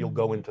 you'll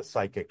go into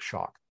psychic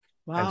shock.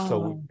 Wow. And so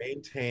we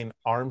maintain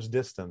arm's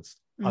distance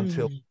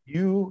until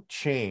you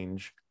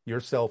change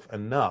yourself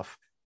enough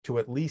to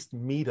at least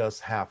meet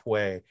us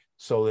halfway,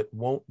 so it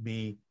won't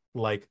be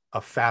like a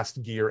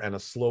fast gear and a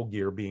slow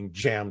gear being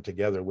jammed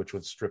together, which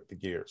would strip the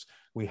gears.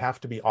 We have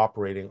to be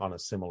operating on a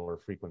similar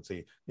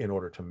frequency in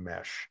order to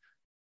mesh.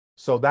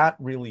 So that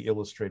really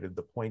illustrated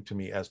the point to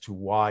me as to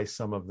why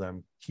some of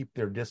them keep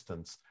their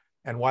distance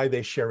and why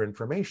they share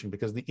information,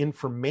 because the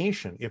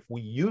information, if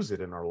we use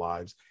it in our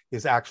lives,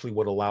 is actually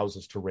what allows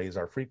us to raise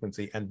our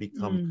frequency and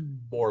become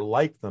more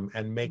like them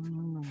and make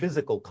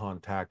physical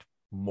contact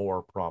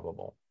more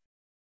probable.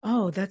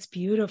 Oh, that's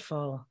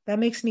beautiful. That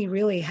makes me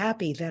really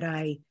happy that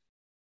I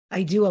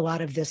do a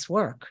lot of this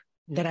work,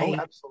 that I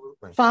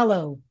absolutely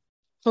follow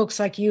folks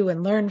like you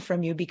and learn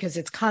from you, because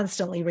it's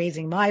constantly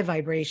raising my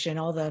vibration,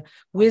 all the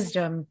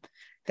wisdom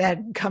that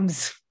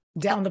comes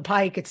down the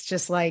pike. It's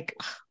just like,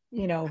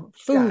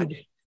 food. Yeah,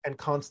 and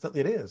constantly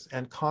it is.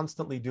 And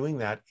constantly doing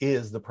that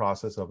is the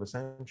process of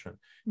ascension.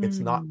 It's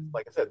not,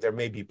 like I said, there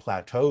may be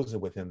plateaus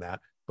within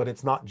that, but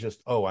it's not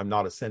just, I'm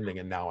not ascending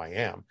and now I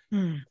am.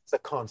 It's a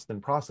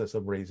constant process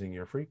of raising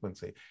your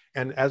frequency.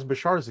 And as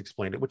Bashar has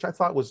explained it, which I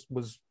thought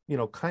was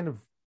kind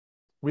of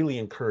really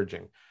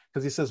encouraging,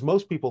 because he says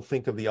most people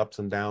think of the ups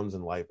and downs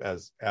in life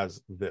as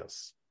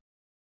this.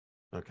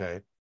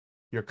 Okay.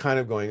 You're kind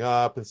of going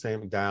up the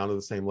same, down to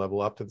the same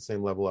level, up to the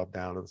same level, up,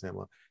 down to the same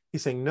level.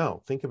 He's saying,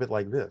 no, think of it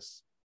like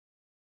this.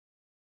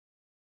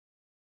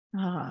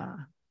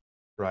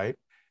 Right?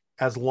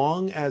 As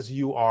long as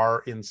you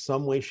are in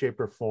some way, shape,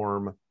 or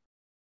form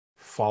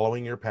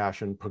following your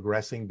passion,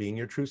 progressing, being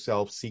your true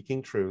self,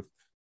 seeking truth,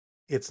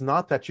 it's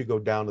not that you go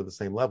down to the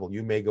same level.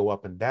 You may go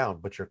up and down,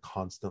 but you're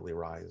constantly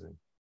rising.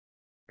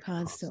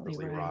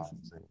 Constantly rising.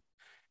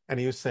 And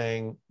he was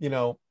saying,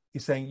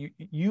 he's saying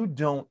you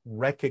don't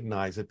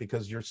recognize it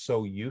because you're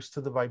so used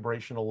to the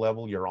vibrational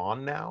level you're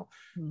on now.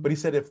 But he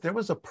said, if there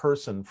was a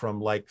person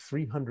from like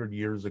 300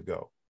 years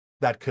ago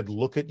that could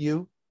look at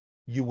you,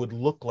 you would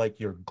look like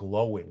you're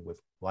glowing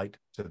with light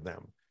to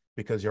them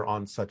because you're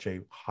on such a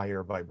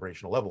higher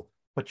vibrational level,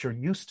 but you're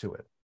used to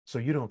it. So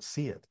you don't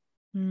see it,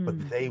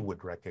 but they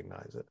would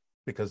recognize it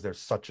because there's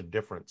such a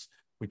difference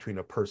between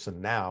a person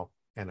now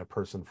and a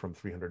person from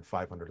 300,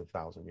 500,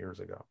 1,000 years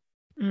ago.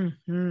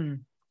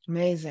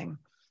 Amazing.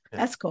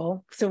 That's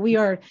cool. So we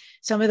are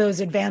some of those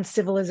advanced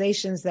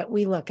civilizations that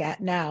we look at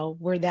now.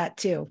 We're that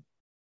too.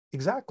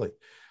 Exactly.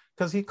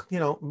 Because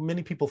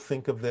many people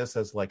think of this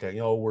as like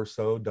we're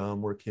so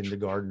dumb, we're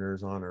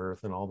kindergartners on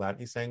Earth and all that.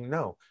 He's saying,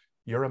 no,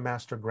 you're a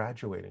master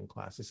graduating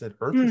class. He said,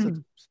 Earth is a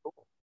tough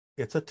school.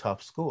 It's a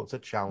tough school. It's a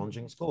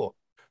challenging school.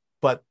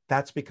 But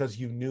that's because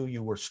you knew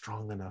you were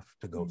strong enough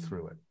to go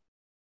through it,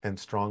 and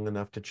strong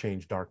enough to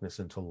change darkness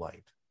into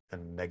light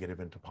and negative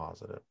into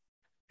positive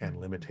and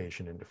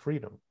limitation into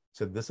freedom.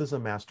 So this is a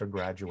master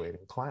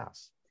graduating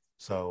class.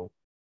 So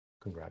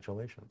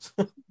congratulations.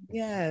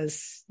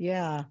 Yes.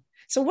 Yeah.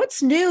 So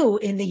what's new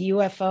in the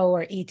UFO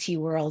or ET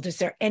world? Is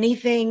there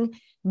anything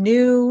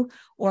new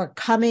or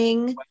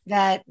coming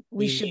that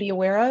we should be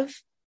aware of?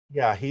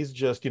 Yeah, he's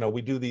just,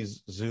 we do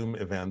these Zoom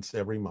events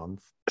every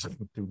month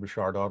through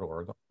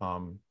Bashar.org,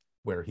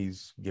 where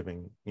he's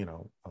giving,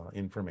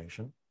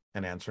 information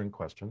and answering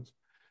questions.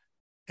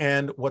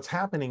 And what's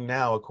happening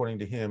now, according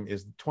to him,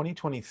 is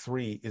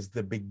 2023 is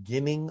the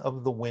beginning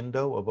of the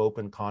window of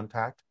open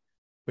contact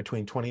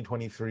between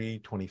 2023,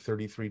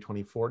 2033,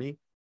 2040.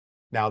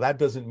 Now, that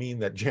doesn't mean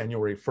that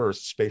January 1st,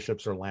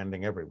 spaceships are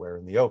landing everywhere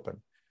in the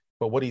open.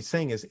 But what he's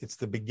saying is it's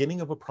the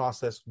beginning of a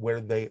process where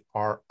they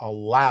are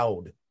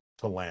allowed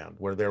to land,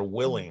 where they're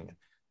willing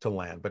to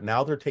land. But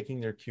now they're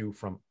taking their cue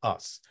from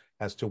us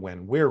as to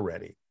when we're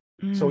ready.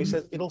 So he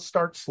says it'll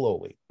start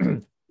slowly.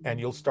 And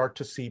you'll start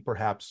to see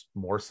perhaps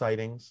more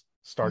sightings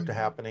start to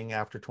happening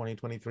after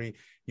 2023.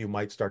 You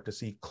might start to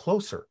see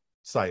closer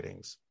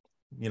sightings,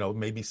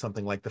 maybe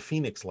something like the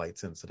Phoenix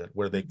Lights incident,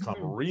 where they come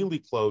really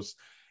close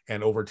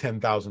and over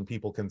 10,000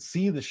 people can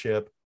see the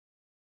ship.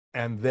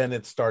 And then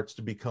it starts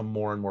to become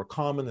more and more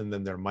common. And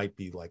then there might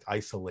be like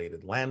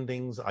isolated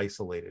landings,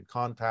 isolated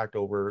contact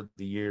over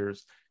the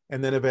years,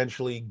 and then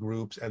eventually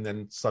groups. And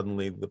then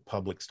suddenly the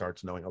public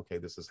starts knowing, okay,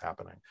 this is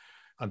happening,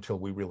 until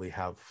we really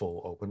have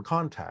full open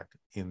contact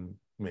in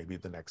maybe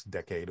the next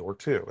decade or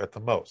two at the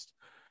most.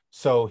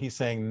 So he's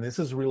saying this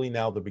is really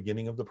now the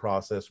beginning of the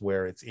process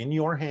where it's in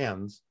your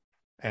hands,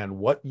 and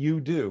what you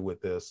do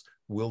with this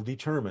will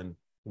determine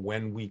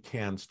when we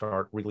can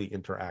start really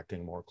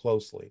interacting more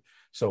closely.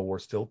 So we're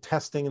still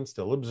testing and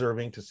still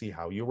observing to see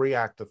how you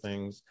react to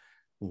things,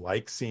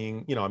 like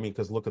seeing,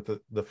 because look at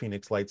the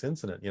Phoenix Lights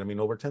incident.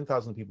 Over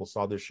 10,000 people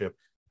saw this ship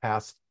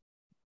pass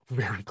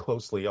very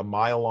closely, a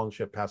mile-long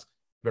ship pass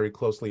very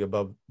closely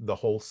above the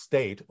whole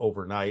state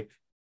overnight.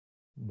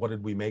 What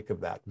did we make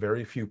of that?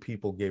 Very few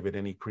people gave it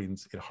any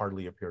credence. It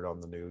hardly appeared on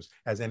the news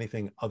as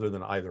anything other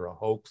than either a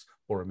hoax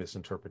or a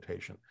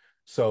misinterpretation.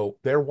 So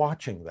they're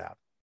watching that,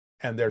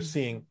 and they're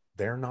seeing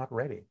they're not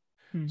ready.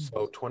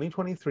 So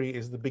 2023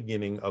 is the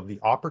beginning of the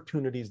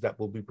opportunities that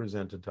will be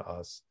presented to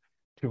us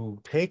to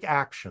take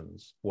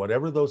actions,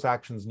 whatever those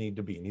actions need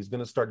to be. And he's going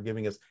to start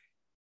giving us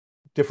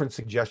different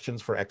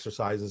suggestions for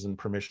exercises and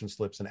permission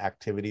slips and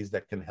activities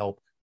that can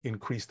help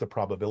increase the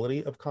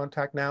probability of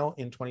contact now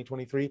in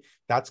 2023.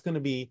 That's going to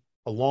be,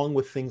 along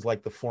with things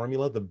like the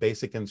formula, the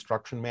basic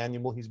instruction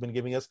manual he's been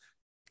giving us,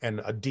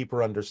 and a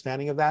deeper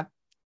understanding of that.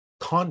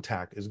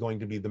 Contact is going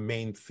to be the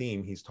main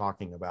theme he's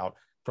talking about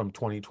from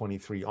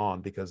 2023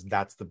 on, because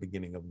that's the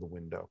beginning of the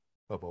window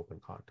of open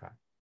contact.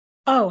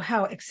 Oh,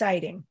 how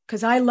exciting.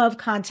 Because I love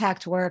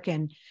contact work.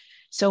 And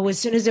so as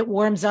soon as it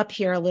warms up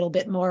here a little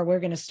bit more, we're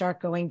going to start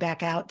going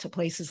back out to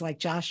places like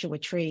Joshua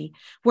Tree,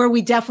 where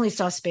we definitely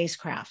saw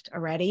spacecraft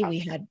already. We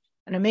had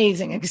an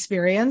amazing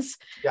experience.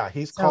 Yeah,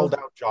 he's called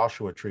out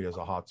Joshua Tree as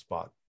a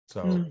hotspot.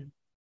 So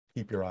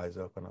keep your eyes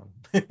open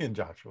on in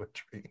Joshua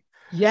Tree.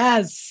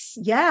 Yes.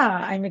 Yeah.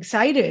 I'm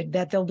excited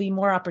that there'll be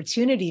more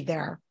opportunity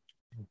there.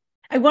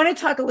 I want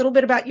to talk a little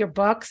bit about your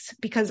books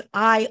because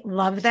I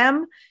love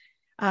them.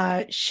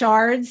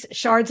 Shards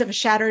of a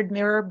Shattered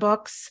Mirror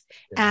books.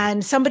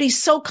 And somebody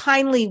so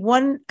kindly,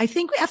 I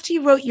think after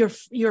you wrote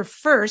your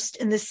first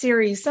in the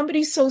series,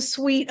 somebody so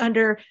sweet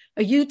under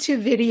a YouTube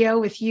video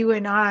with you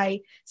and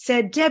I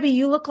said, "Debbie,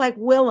 you look like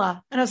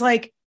Willa." And I was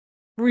like,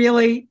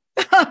 really?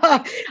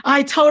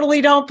 I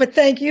totally don't, but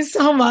thank you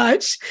so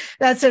much.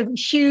 That's a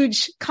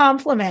huge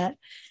compliment.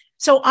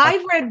 So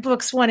I've read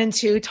books 1 and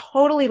 2,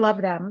 totally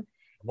love them.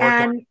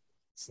 And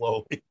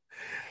slowly.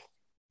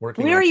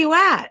 Where are you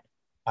at?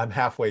 I'm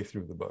halfway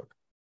through the book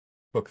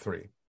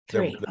 3.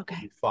 There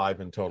Okay.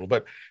 5 in total,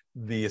 but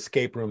the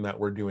escape room that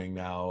we're doing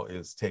now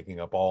is taking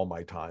up all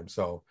my time.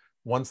 So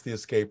once the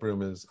escape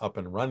room is up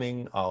and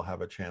running, I'll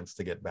have a chance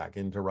to get back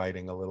into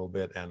writing a little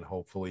bit, and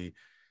hopefully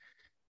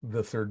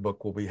the 3rd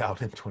book will be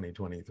out in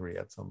 2023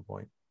 at some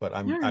point. But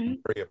I'm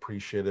very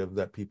appreciative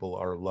that people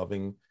are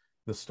loving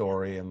the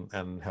story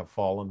and have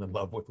fallen in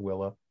love with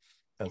Willa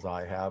as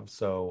I have.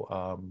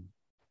 So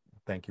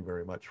thank you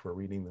very much for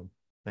reading them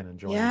and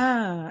enjoying them.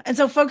 Yeah. And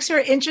so folks who are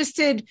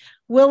interested,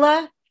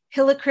 Willa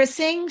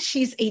Hillenkrissing,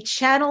 she's a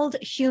channeled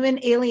human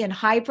alien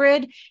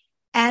hybrid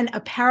and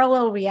a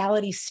parallel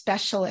reality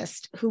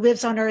specialist who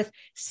lives on Earth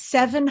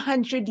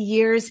 700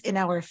 years in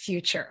our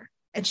future.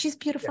 And she's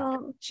beautiful.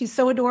 Yeah. She's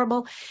so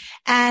adorable.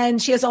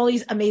 And she has all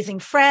these amazing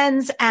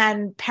friends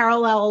and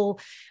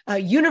parallel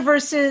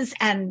universes,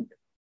 and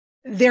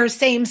their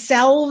same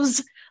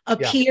selves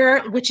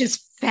appear, which is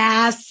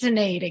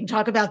fascinating.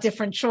 Talk about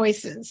different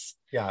choices.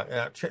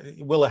 Yeah,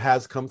 Willa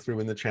has come through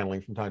in the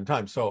channeling from time to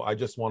time. So I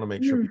just want to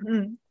make sure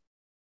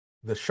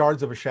the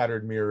Shards of a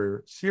Shattered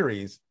Mirror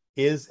series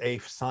is a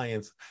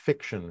science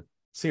fiction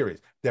series.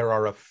 There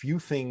are a few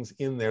things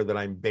in there that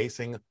I'm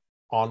basing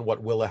on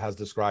what Willa has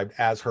described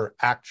as her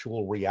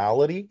actual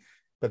reality,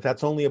 but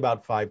that's only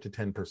about 5 to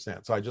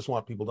 10%. So I just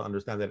want people to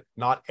understand that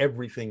not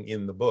everything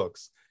in the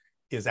books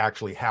is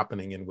actually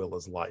happening in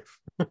Willa's life.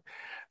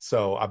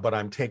 So, but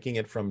I'm taking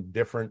it from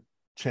different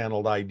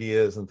channeled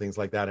ideas and things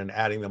like that and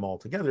adding them all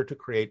together to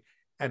create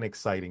an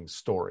exciting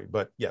story.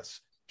 But yes,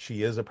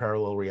 she is a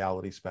parallel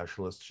reality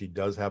specialist. She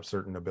does have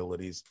certain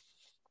abilities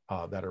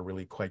that are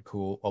really quite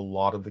cool. A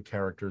lot of the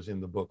characters in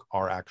the book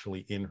are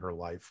actually in her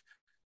life.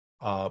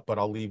 But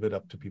I'll leave it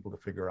up to people to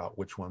figure out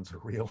which ones are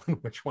real and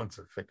which ones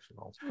are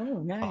fictional. Oh,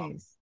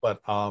 nice.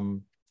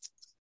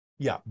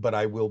 Yeah, but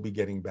I will be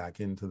getting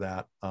back into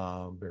that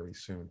very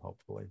soon,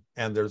 hopefully.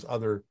 And there's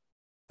other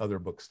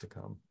books to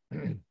come.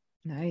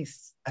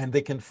 Nice. And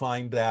they can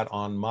find that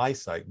on my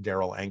site,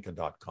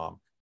 darrylanka.com,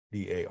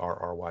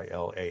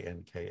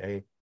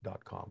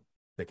 DARRYLANKA.com.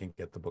 They can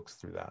get the books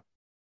through that.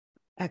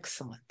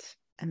 Excellent.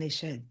 And they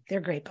should. They're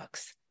great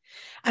books.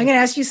 I'm going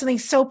to ask you something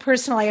so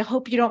personal. I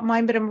hope you don't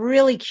mind, but I'm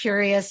really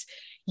curious.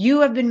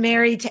 You have been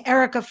married to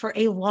Erica for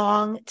a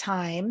long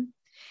time.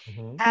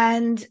 Mm-hmm.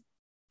 And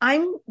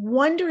I'm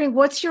wondering,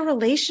 what's your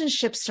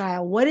relationship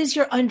style? What is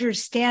your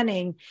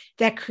understanding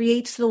that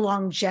creates the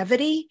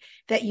longevity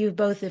that you've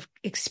both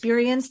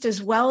experienced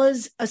as well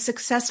as a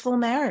successful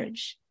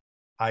marriage?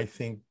 I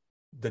think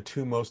the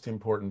two most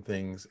important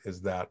things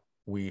is that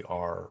we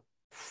are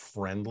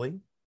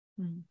friendly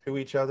to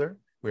each other.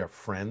 We are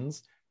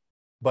friends.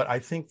 But I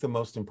think the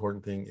most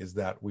important thing is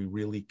that we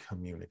really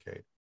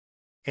communicate.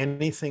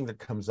 Anything that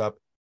comes up,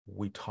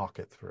 we talk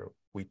it through.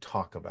 We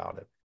talk about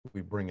it.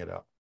 We bring it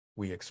up.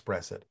 We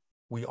express it.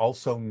 We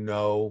also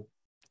know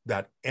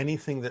that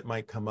anything that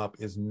might come up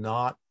is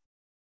not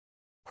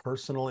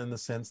personal in the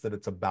sense that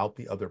it's about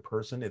the other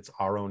person. It's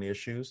our own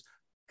issues.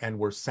 And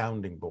we're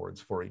sounding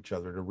boards for each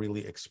other to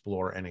really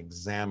explore and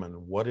examine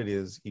what it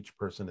is each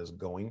person is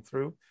going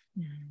through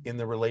in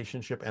the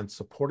relationship, and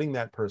supporting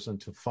that person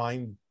to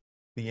find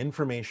the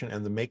information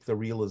and to make the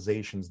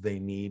realizations they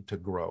need to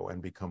grow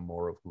and become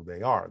more of who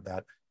they are.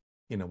 That,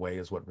 in a way,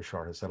 is what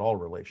Bashar has said all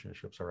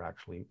relationships are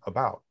actually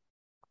about.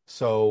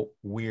 So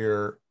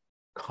we're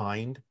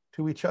kind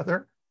to each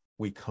other.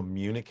 We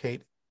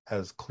communicate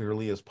as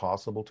clearly as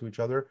possible to each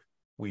other.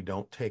 We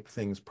don't take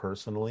things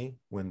personally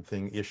when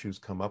issues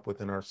come up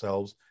within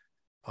ourselves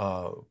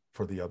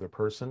for the other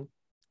person.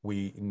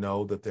 We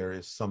know that there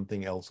is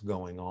something else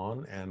going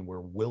on, and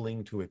we're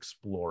willing to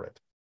explore it,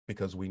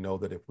 because we know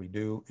that if we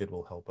do, it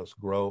will help us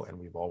grow, and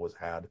we've always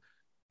had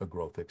a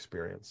growth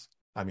experience.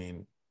 I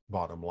mean,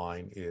 bottom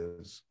line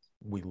is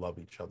we love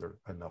each other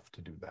enough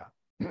to do that.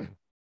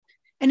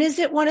 And is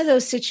it one of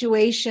those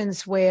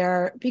situations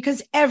where,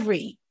 because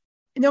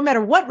no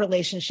matter what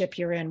relationship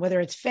you're in, whether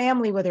it's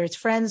family, whether it's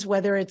friends,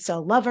 whether it's a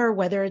lover,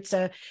 whether it's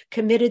a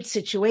committed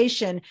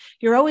situation,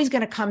 you're always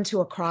going to come to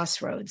a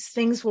crossroads.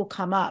 Things will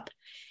come up.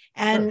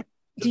 And Sure.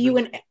 do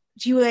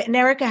you and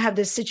Erica have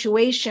this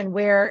situation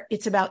where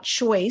it's about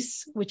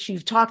choice, which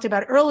you've talked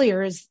about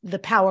earlier, is the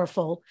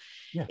powerful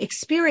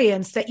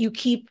experience that you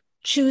keep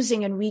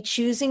choosing and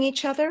re-choosing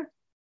each other?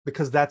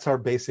 Because that's our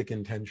basic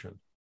intention,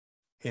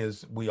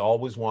 is we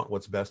always want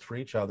what's best for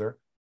each other.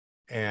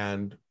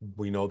 And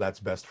we know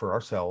that's best for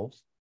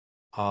ourselves.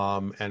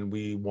 And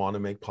we want to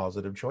make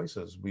positive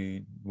choices.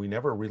 We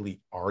never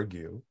really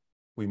argue.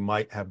 We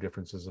might have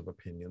differences of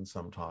opinion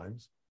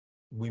sometimes.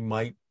 We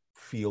might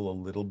feel a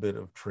little bit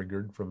of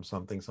triggered from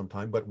something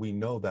sometime, but we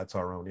know that's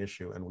our own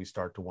issue. And we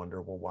start to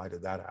wonder, well, why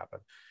did that happen?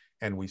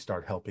 And we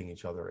start helping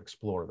each other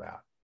explore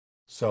that.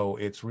 So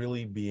it's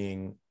really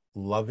being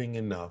loving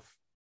enough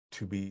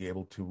to be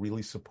able to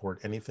really support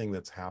anything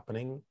that's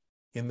happening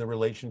in the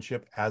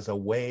relationship as a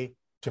way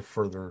to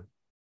further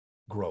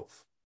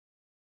growth.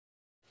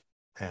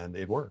 And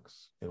it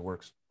works. It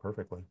works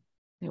perfectly.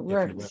 It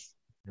works.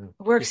 It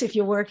works if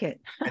you work it.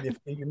 And if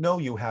you know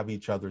you have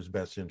each other's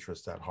best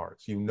interests at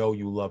heart, you know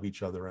you love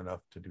each other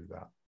enough to do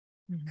that.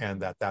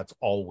 And that's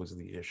always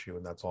the issue,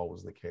 and that's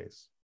always the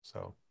case.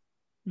 So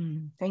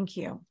thank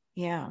you.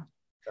 Yeah.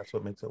 That's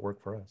what makes it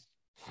work for us.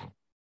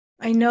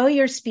 I know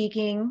you're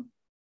speaking,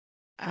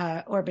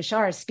 or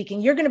Bashar is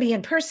speaking. You're going to be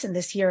in person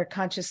this year at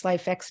Conscious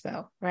Life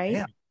Expo, right?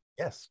 Yeah.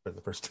 Yes, for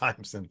the first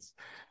time since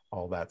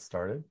all that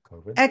started,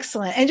 COVID.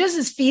 Excellent. And just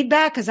as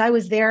feedback, because I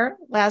was there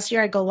last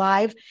year, I go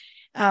live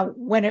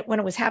when it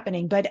was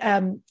happening. But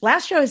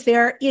last year I was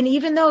there, and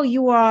even though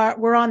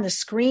were on the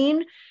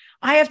screen,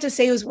 I have to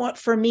say it was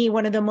for me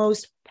one of the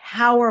most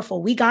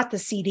powerful. We got the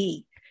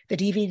CD, the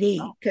DVD,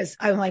 because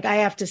I'm like, I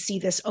have to see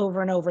this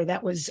over and over.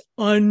 That was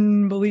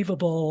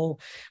unbelievable.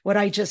 What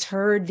I just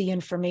heard, the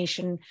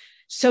information,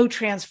 so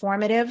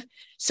transformative.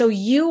 So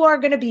you are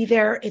going to be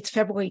there. It's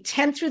February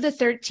 10th through the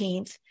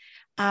 13th.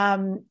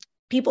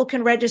 People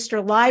can register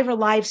live or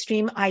live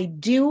stream. I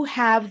do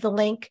have the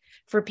link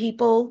for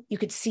people. You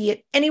could see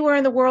it anywhere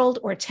in the world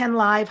or attend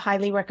live.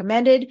 Highly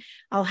recommended.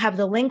 I'll have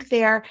the link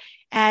there.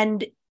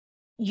 And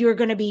you're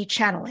going to be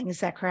channeling. Is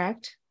that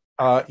correct?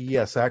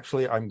 Yes,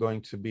 actually, I'm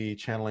going to be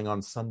channeling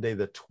on Sunday,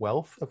 the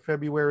 12th of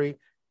February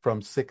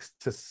from 6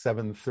 to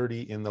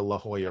 7:30 in the La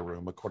Jolla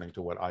room, according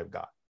to what I've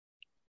got.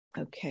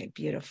 Okay,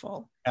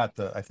 beautiful. At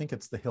I think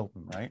it's the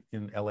Hilton, right?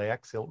 In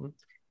LAX Hilton?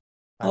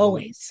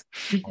 Always.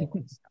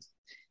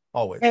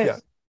 Always, yeah.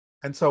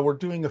 And so we're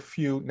doing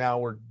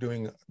we're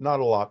doing not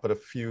a lot, but a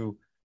few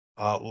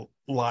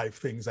live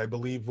things. I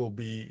believe we'll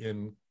be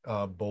in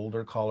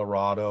Boulder,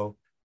 Colorado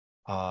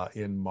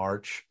in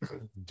March,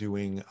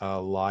 doing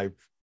live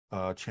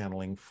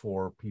channeling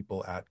for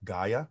people at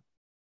Gaia.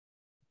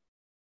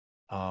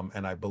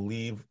 And I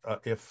believe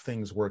if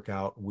things work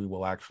out, we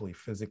will actually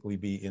physically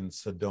be in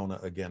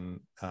Sedona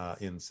again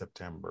in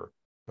September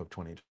of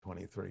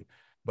 2023.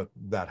 But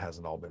that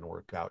hasn't all been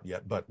worked out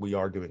yet. But we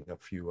are doing a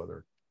few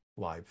other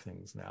live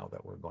things now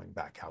that we're going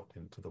back out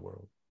into the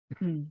world.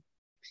 Mm-hmm.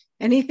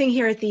 Anything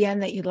here at the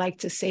end that you'd like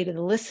to say to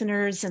the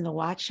listeners and the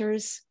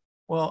watchers?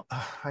 Well,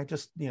 I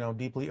just,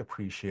 deeply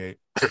appreciate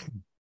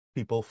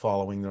people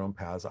following their own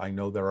paths. I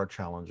know there are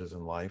challenges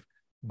in life,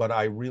 but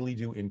I really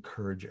do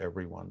encourage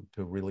everyone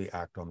to really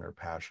act on their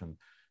passion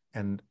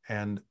and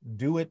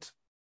do it,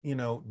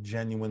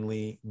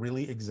 genuinely,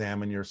 really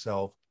examine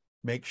yourself,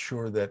 make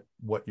sure that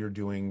what you're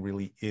doing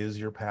really is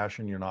your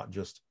passion. You're not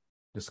just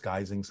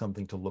disguising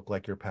something to look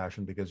like your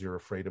passion because you're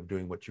afraid of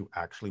doing what you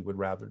actually would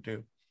rather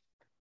do.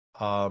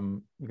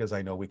 Because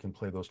I know we can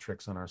play those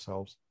tricks on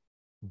ourselves.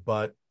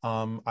 But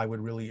I would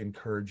really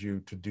encourage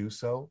you to do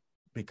so,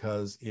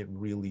 because it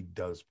really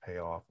does pay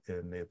off,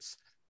 and it's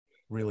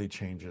really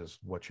changes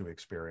what you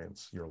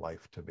experience your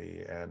life to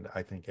be. And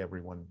I think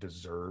everyone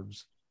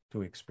deserves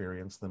to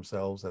experience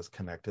themselves as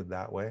connected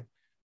that way.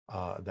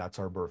 That's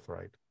our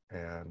birthright.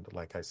 And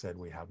like I said,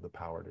 we have the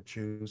power to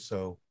choose.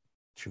 So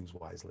choose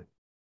wisely.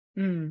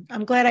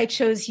 I'm glad I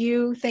chose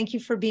you. Thank you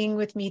for being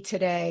with me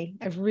today.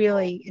 I've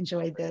really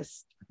enjoyed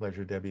this.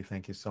 Pleasure, Debbie.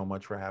 Thank you so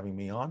much for having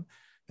me on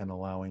and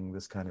allowing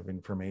this kind of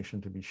information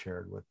to be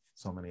shared with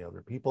so many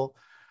other people.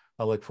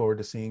 I look forward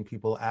to seeing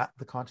people at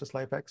the Conscious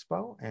Life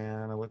Expo,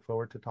 and I look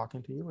forward to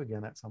talking to you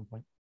again at some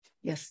point.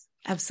 Yes,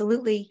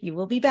 absolutely. You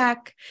will be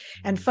back.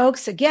 And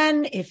folks,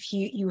 again, if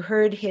you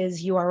heard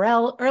his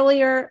URL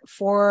earlier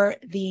for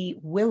the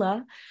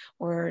Willa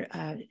or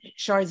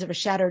Shards of a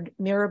Shattered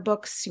Mirror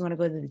books, you want to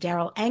go to the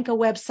Darryl Anka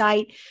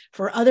website.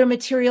 For other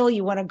material,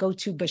 you want to go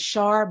to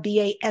Bashar,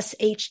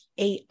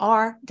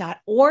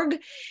 BASHAR.org.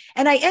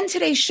 And I end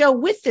today's show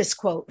with this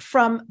quote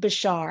from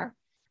Bashar.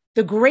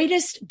 The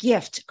greatest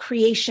gift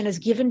creation has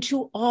given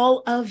to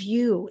all of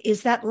you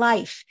is that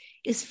life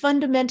is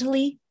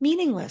fundamentally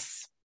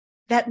meaningless.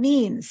 That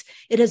means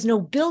it has no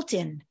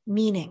built-in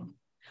meaning.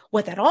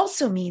 What that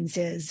also means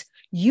is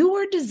you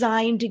are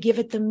designed to give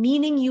it the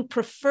meaning you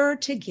prefer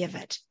to give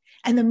it,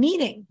 and the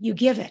meaning you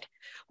give it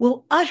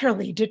will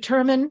utterly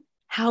determine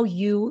how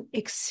you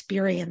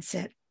experience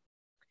it.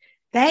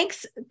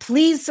 Thanks.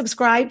 Please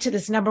subscribe to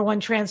this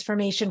 #1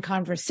 transformation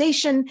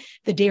conversation,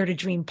 the Dare to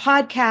Dream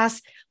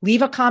podcast.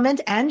 Leave a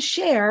comment and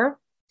share.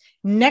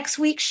 Next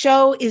week's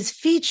show is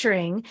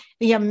featuring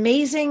the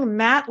amazing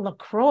Matt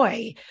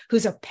LaCroix,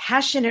 who's a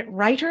passionate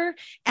writer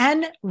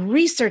and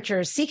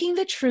researcher seeking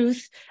the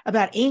truth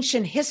about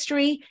ancient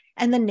history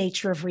and the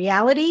nature of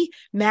reality.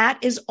 Matt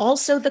is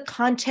also the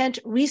content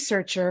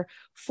researcher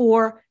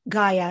for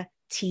Gaia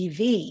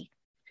TV.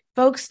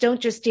 Folks, don't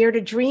just dare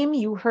to dream.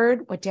 You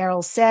heard what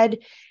Darryl said.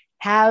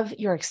 Have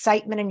your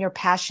excitement and your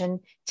passion.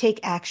 Take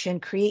action.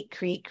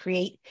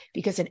 Create,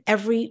 because in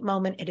every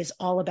moment, it is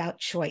all about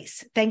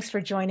choice. Thanks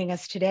for joining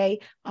us today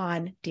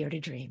on Dare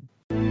to Dream.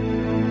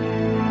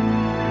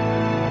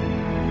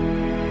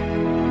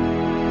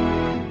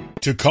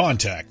 To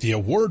contact the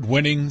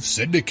award-winning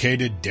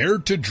syndicated Dare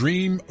to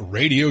Dream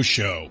radio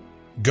show,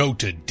 go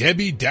to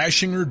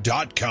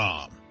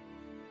DebbieDashinger.com.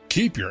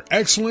 Keep your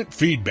excellent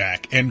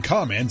feedback and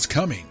comments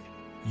coming.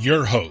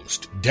 Your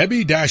host,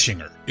 Debbie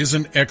Dashinger, is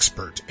an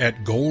expert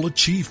at goal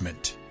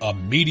achievement, a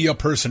media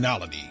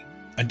personality,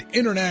 an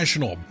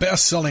international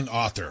best-selling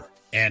author,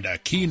 and a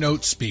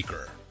keynote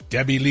speaker.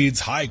 Debbie leads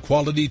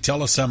high-quality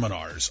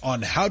teleseminars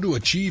on how to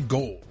achieve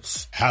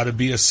goals, how to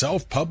be a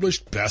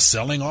self-published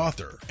best-selling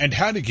author, and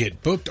how to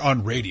get booked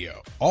on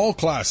radio. All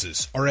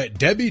classes are at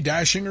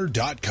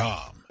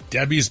DebbieDashinger.com.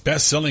 Debbie's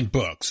best-selling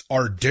books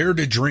are Dare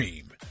to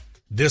Dream,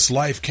 This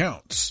Life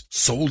Counts,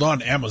 sold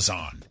on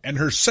Amazon, and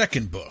her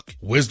second book,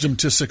 Wisdom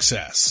to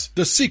Success,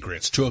 The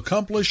Secrets to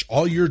Accomplish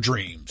All Your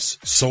Dreams,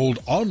 sold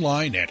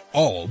online at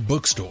all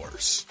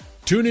bookstores.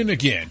 Tune in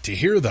again to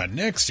hear the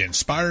next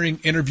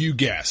inspiring interview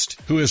guest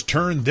who has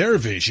turned their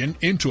vision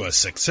into a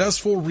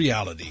successful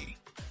reality.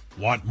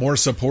 Want more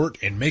support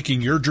in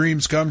making your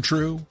dreams come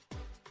true?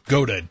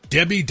 Go to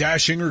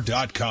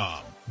DebbieDashinger.com.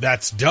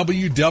 That's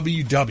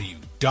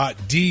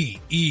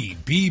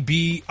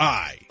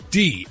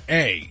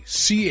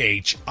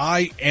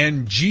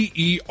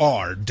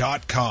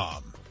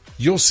www.DebbieDashinger.com.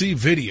 You'll see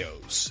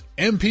videos,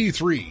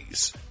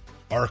 MP3s,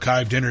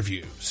 archived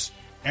interviews,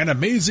 and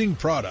amazing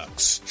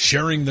products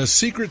sharing the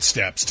secret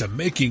steps to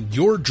making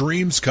your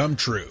dreams come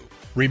true.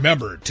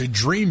 Remember to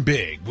dream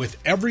big with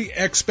every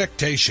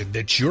expectation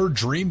that your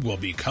dream will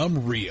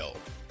become real.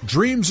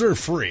 Dreams are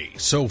free,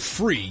 so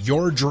free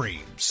your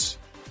dreams.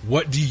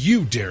 What do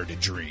you dare to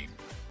dream?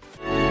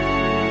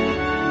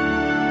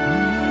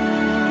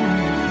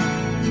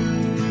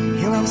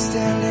 Here I'm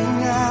standing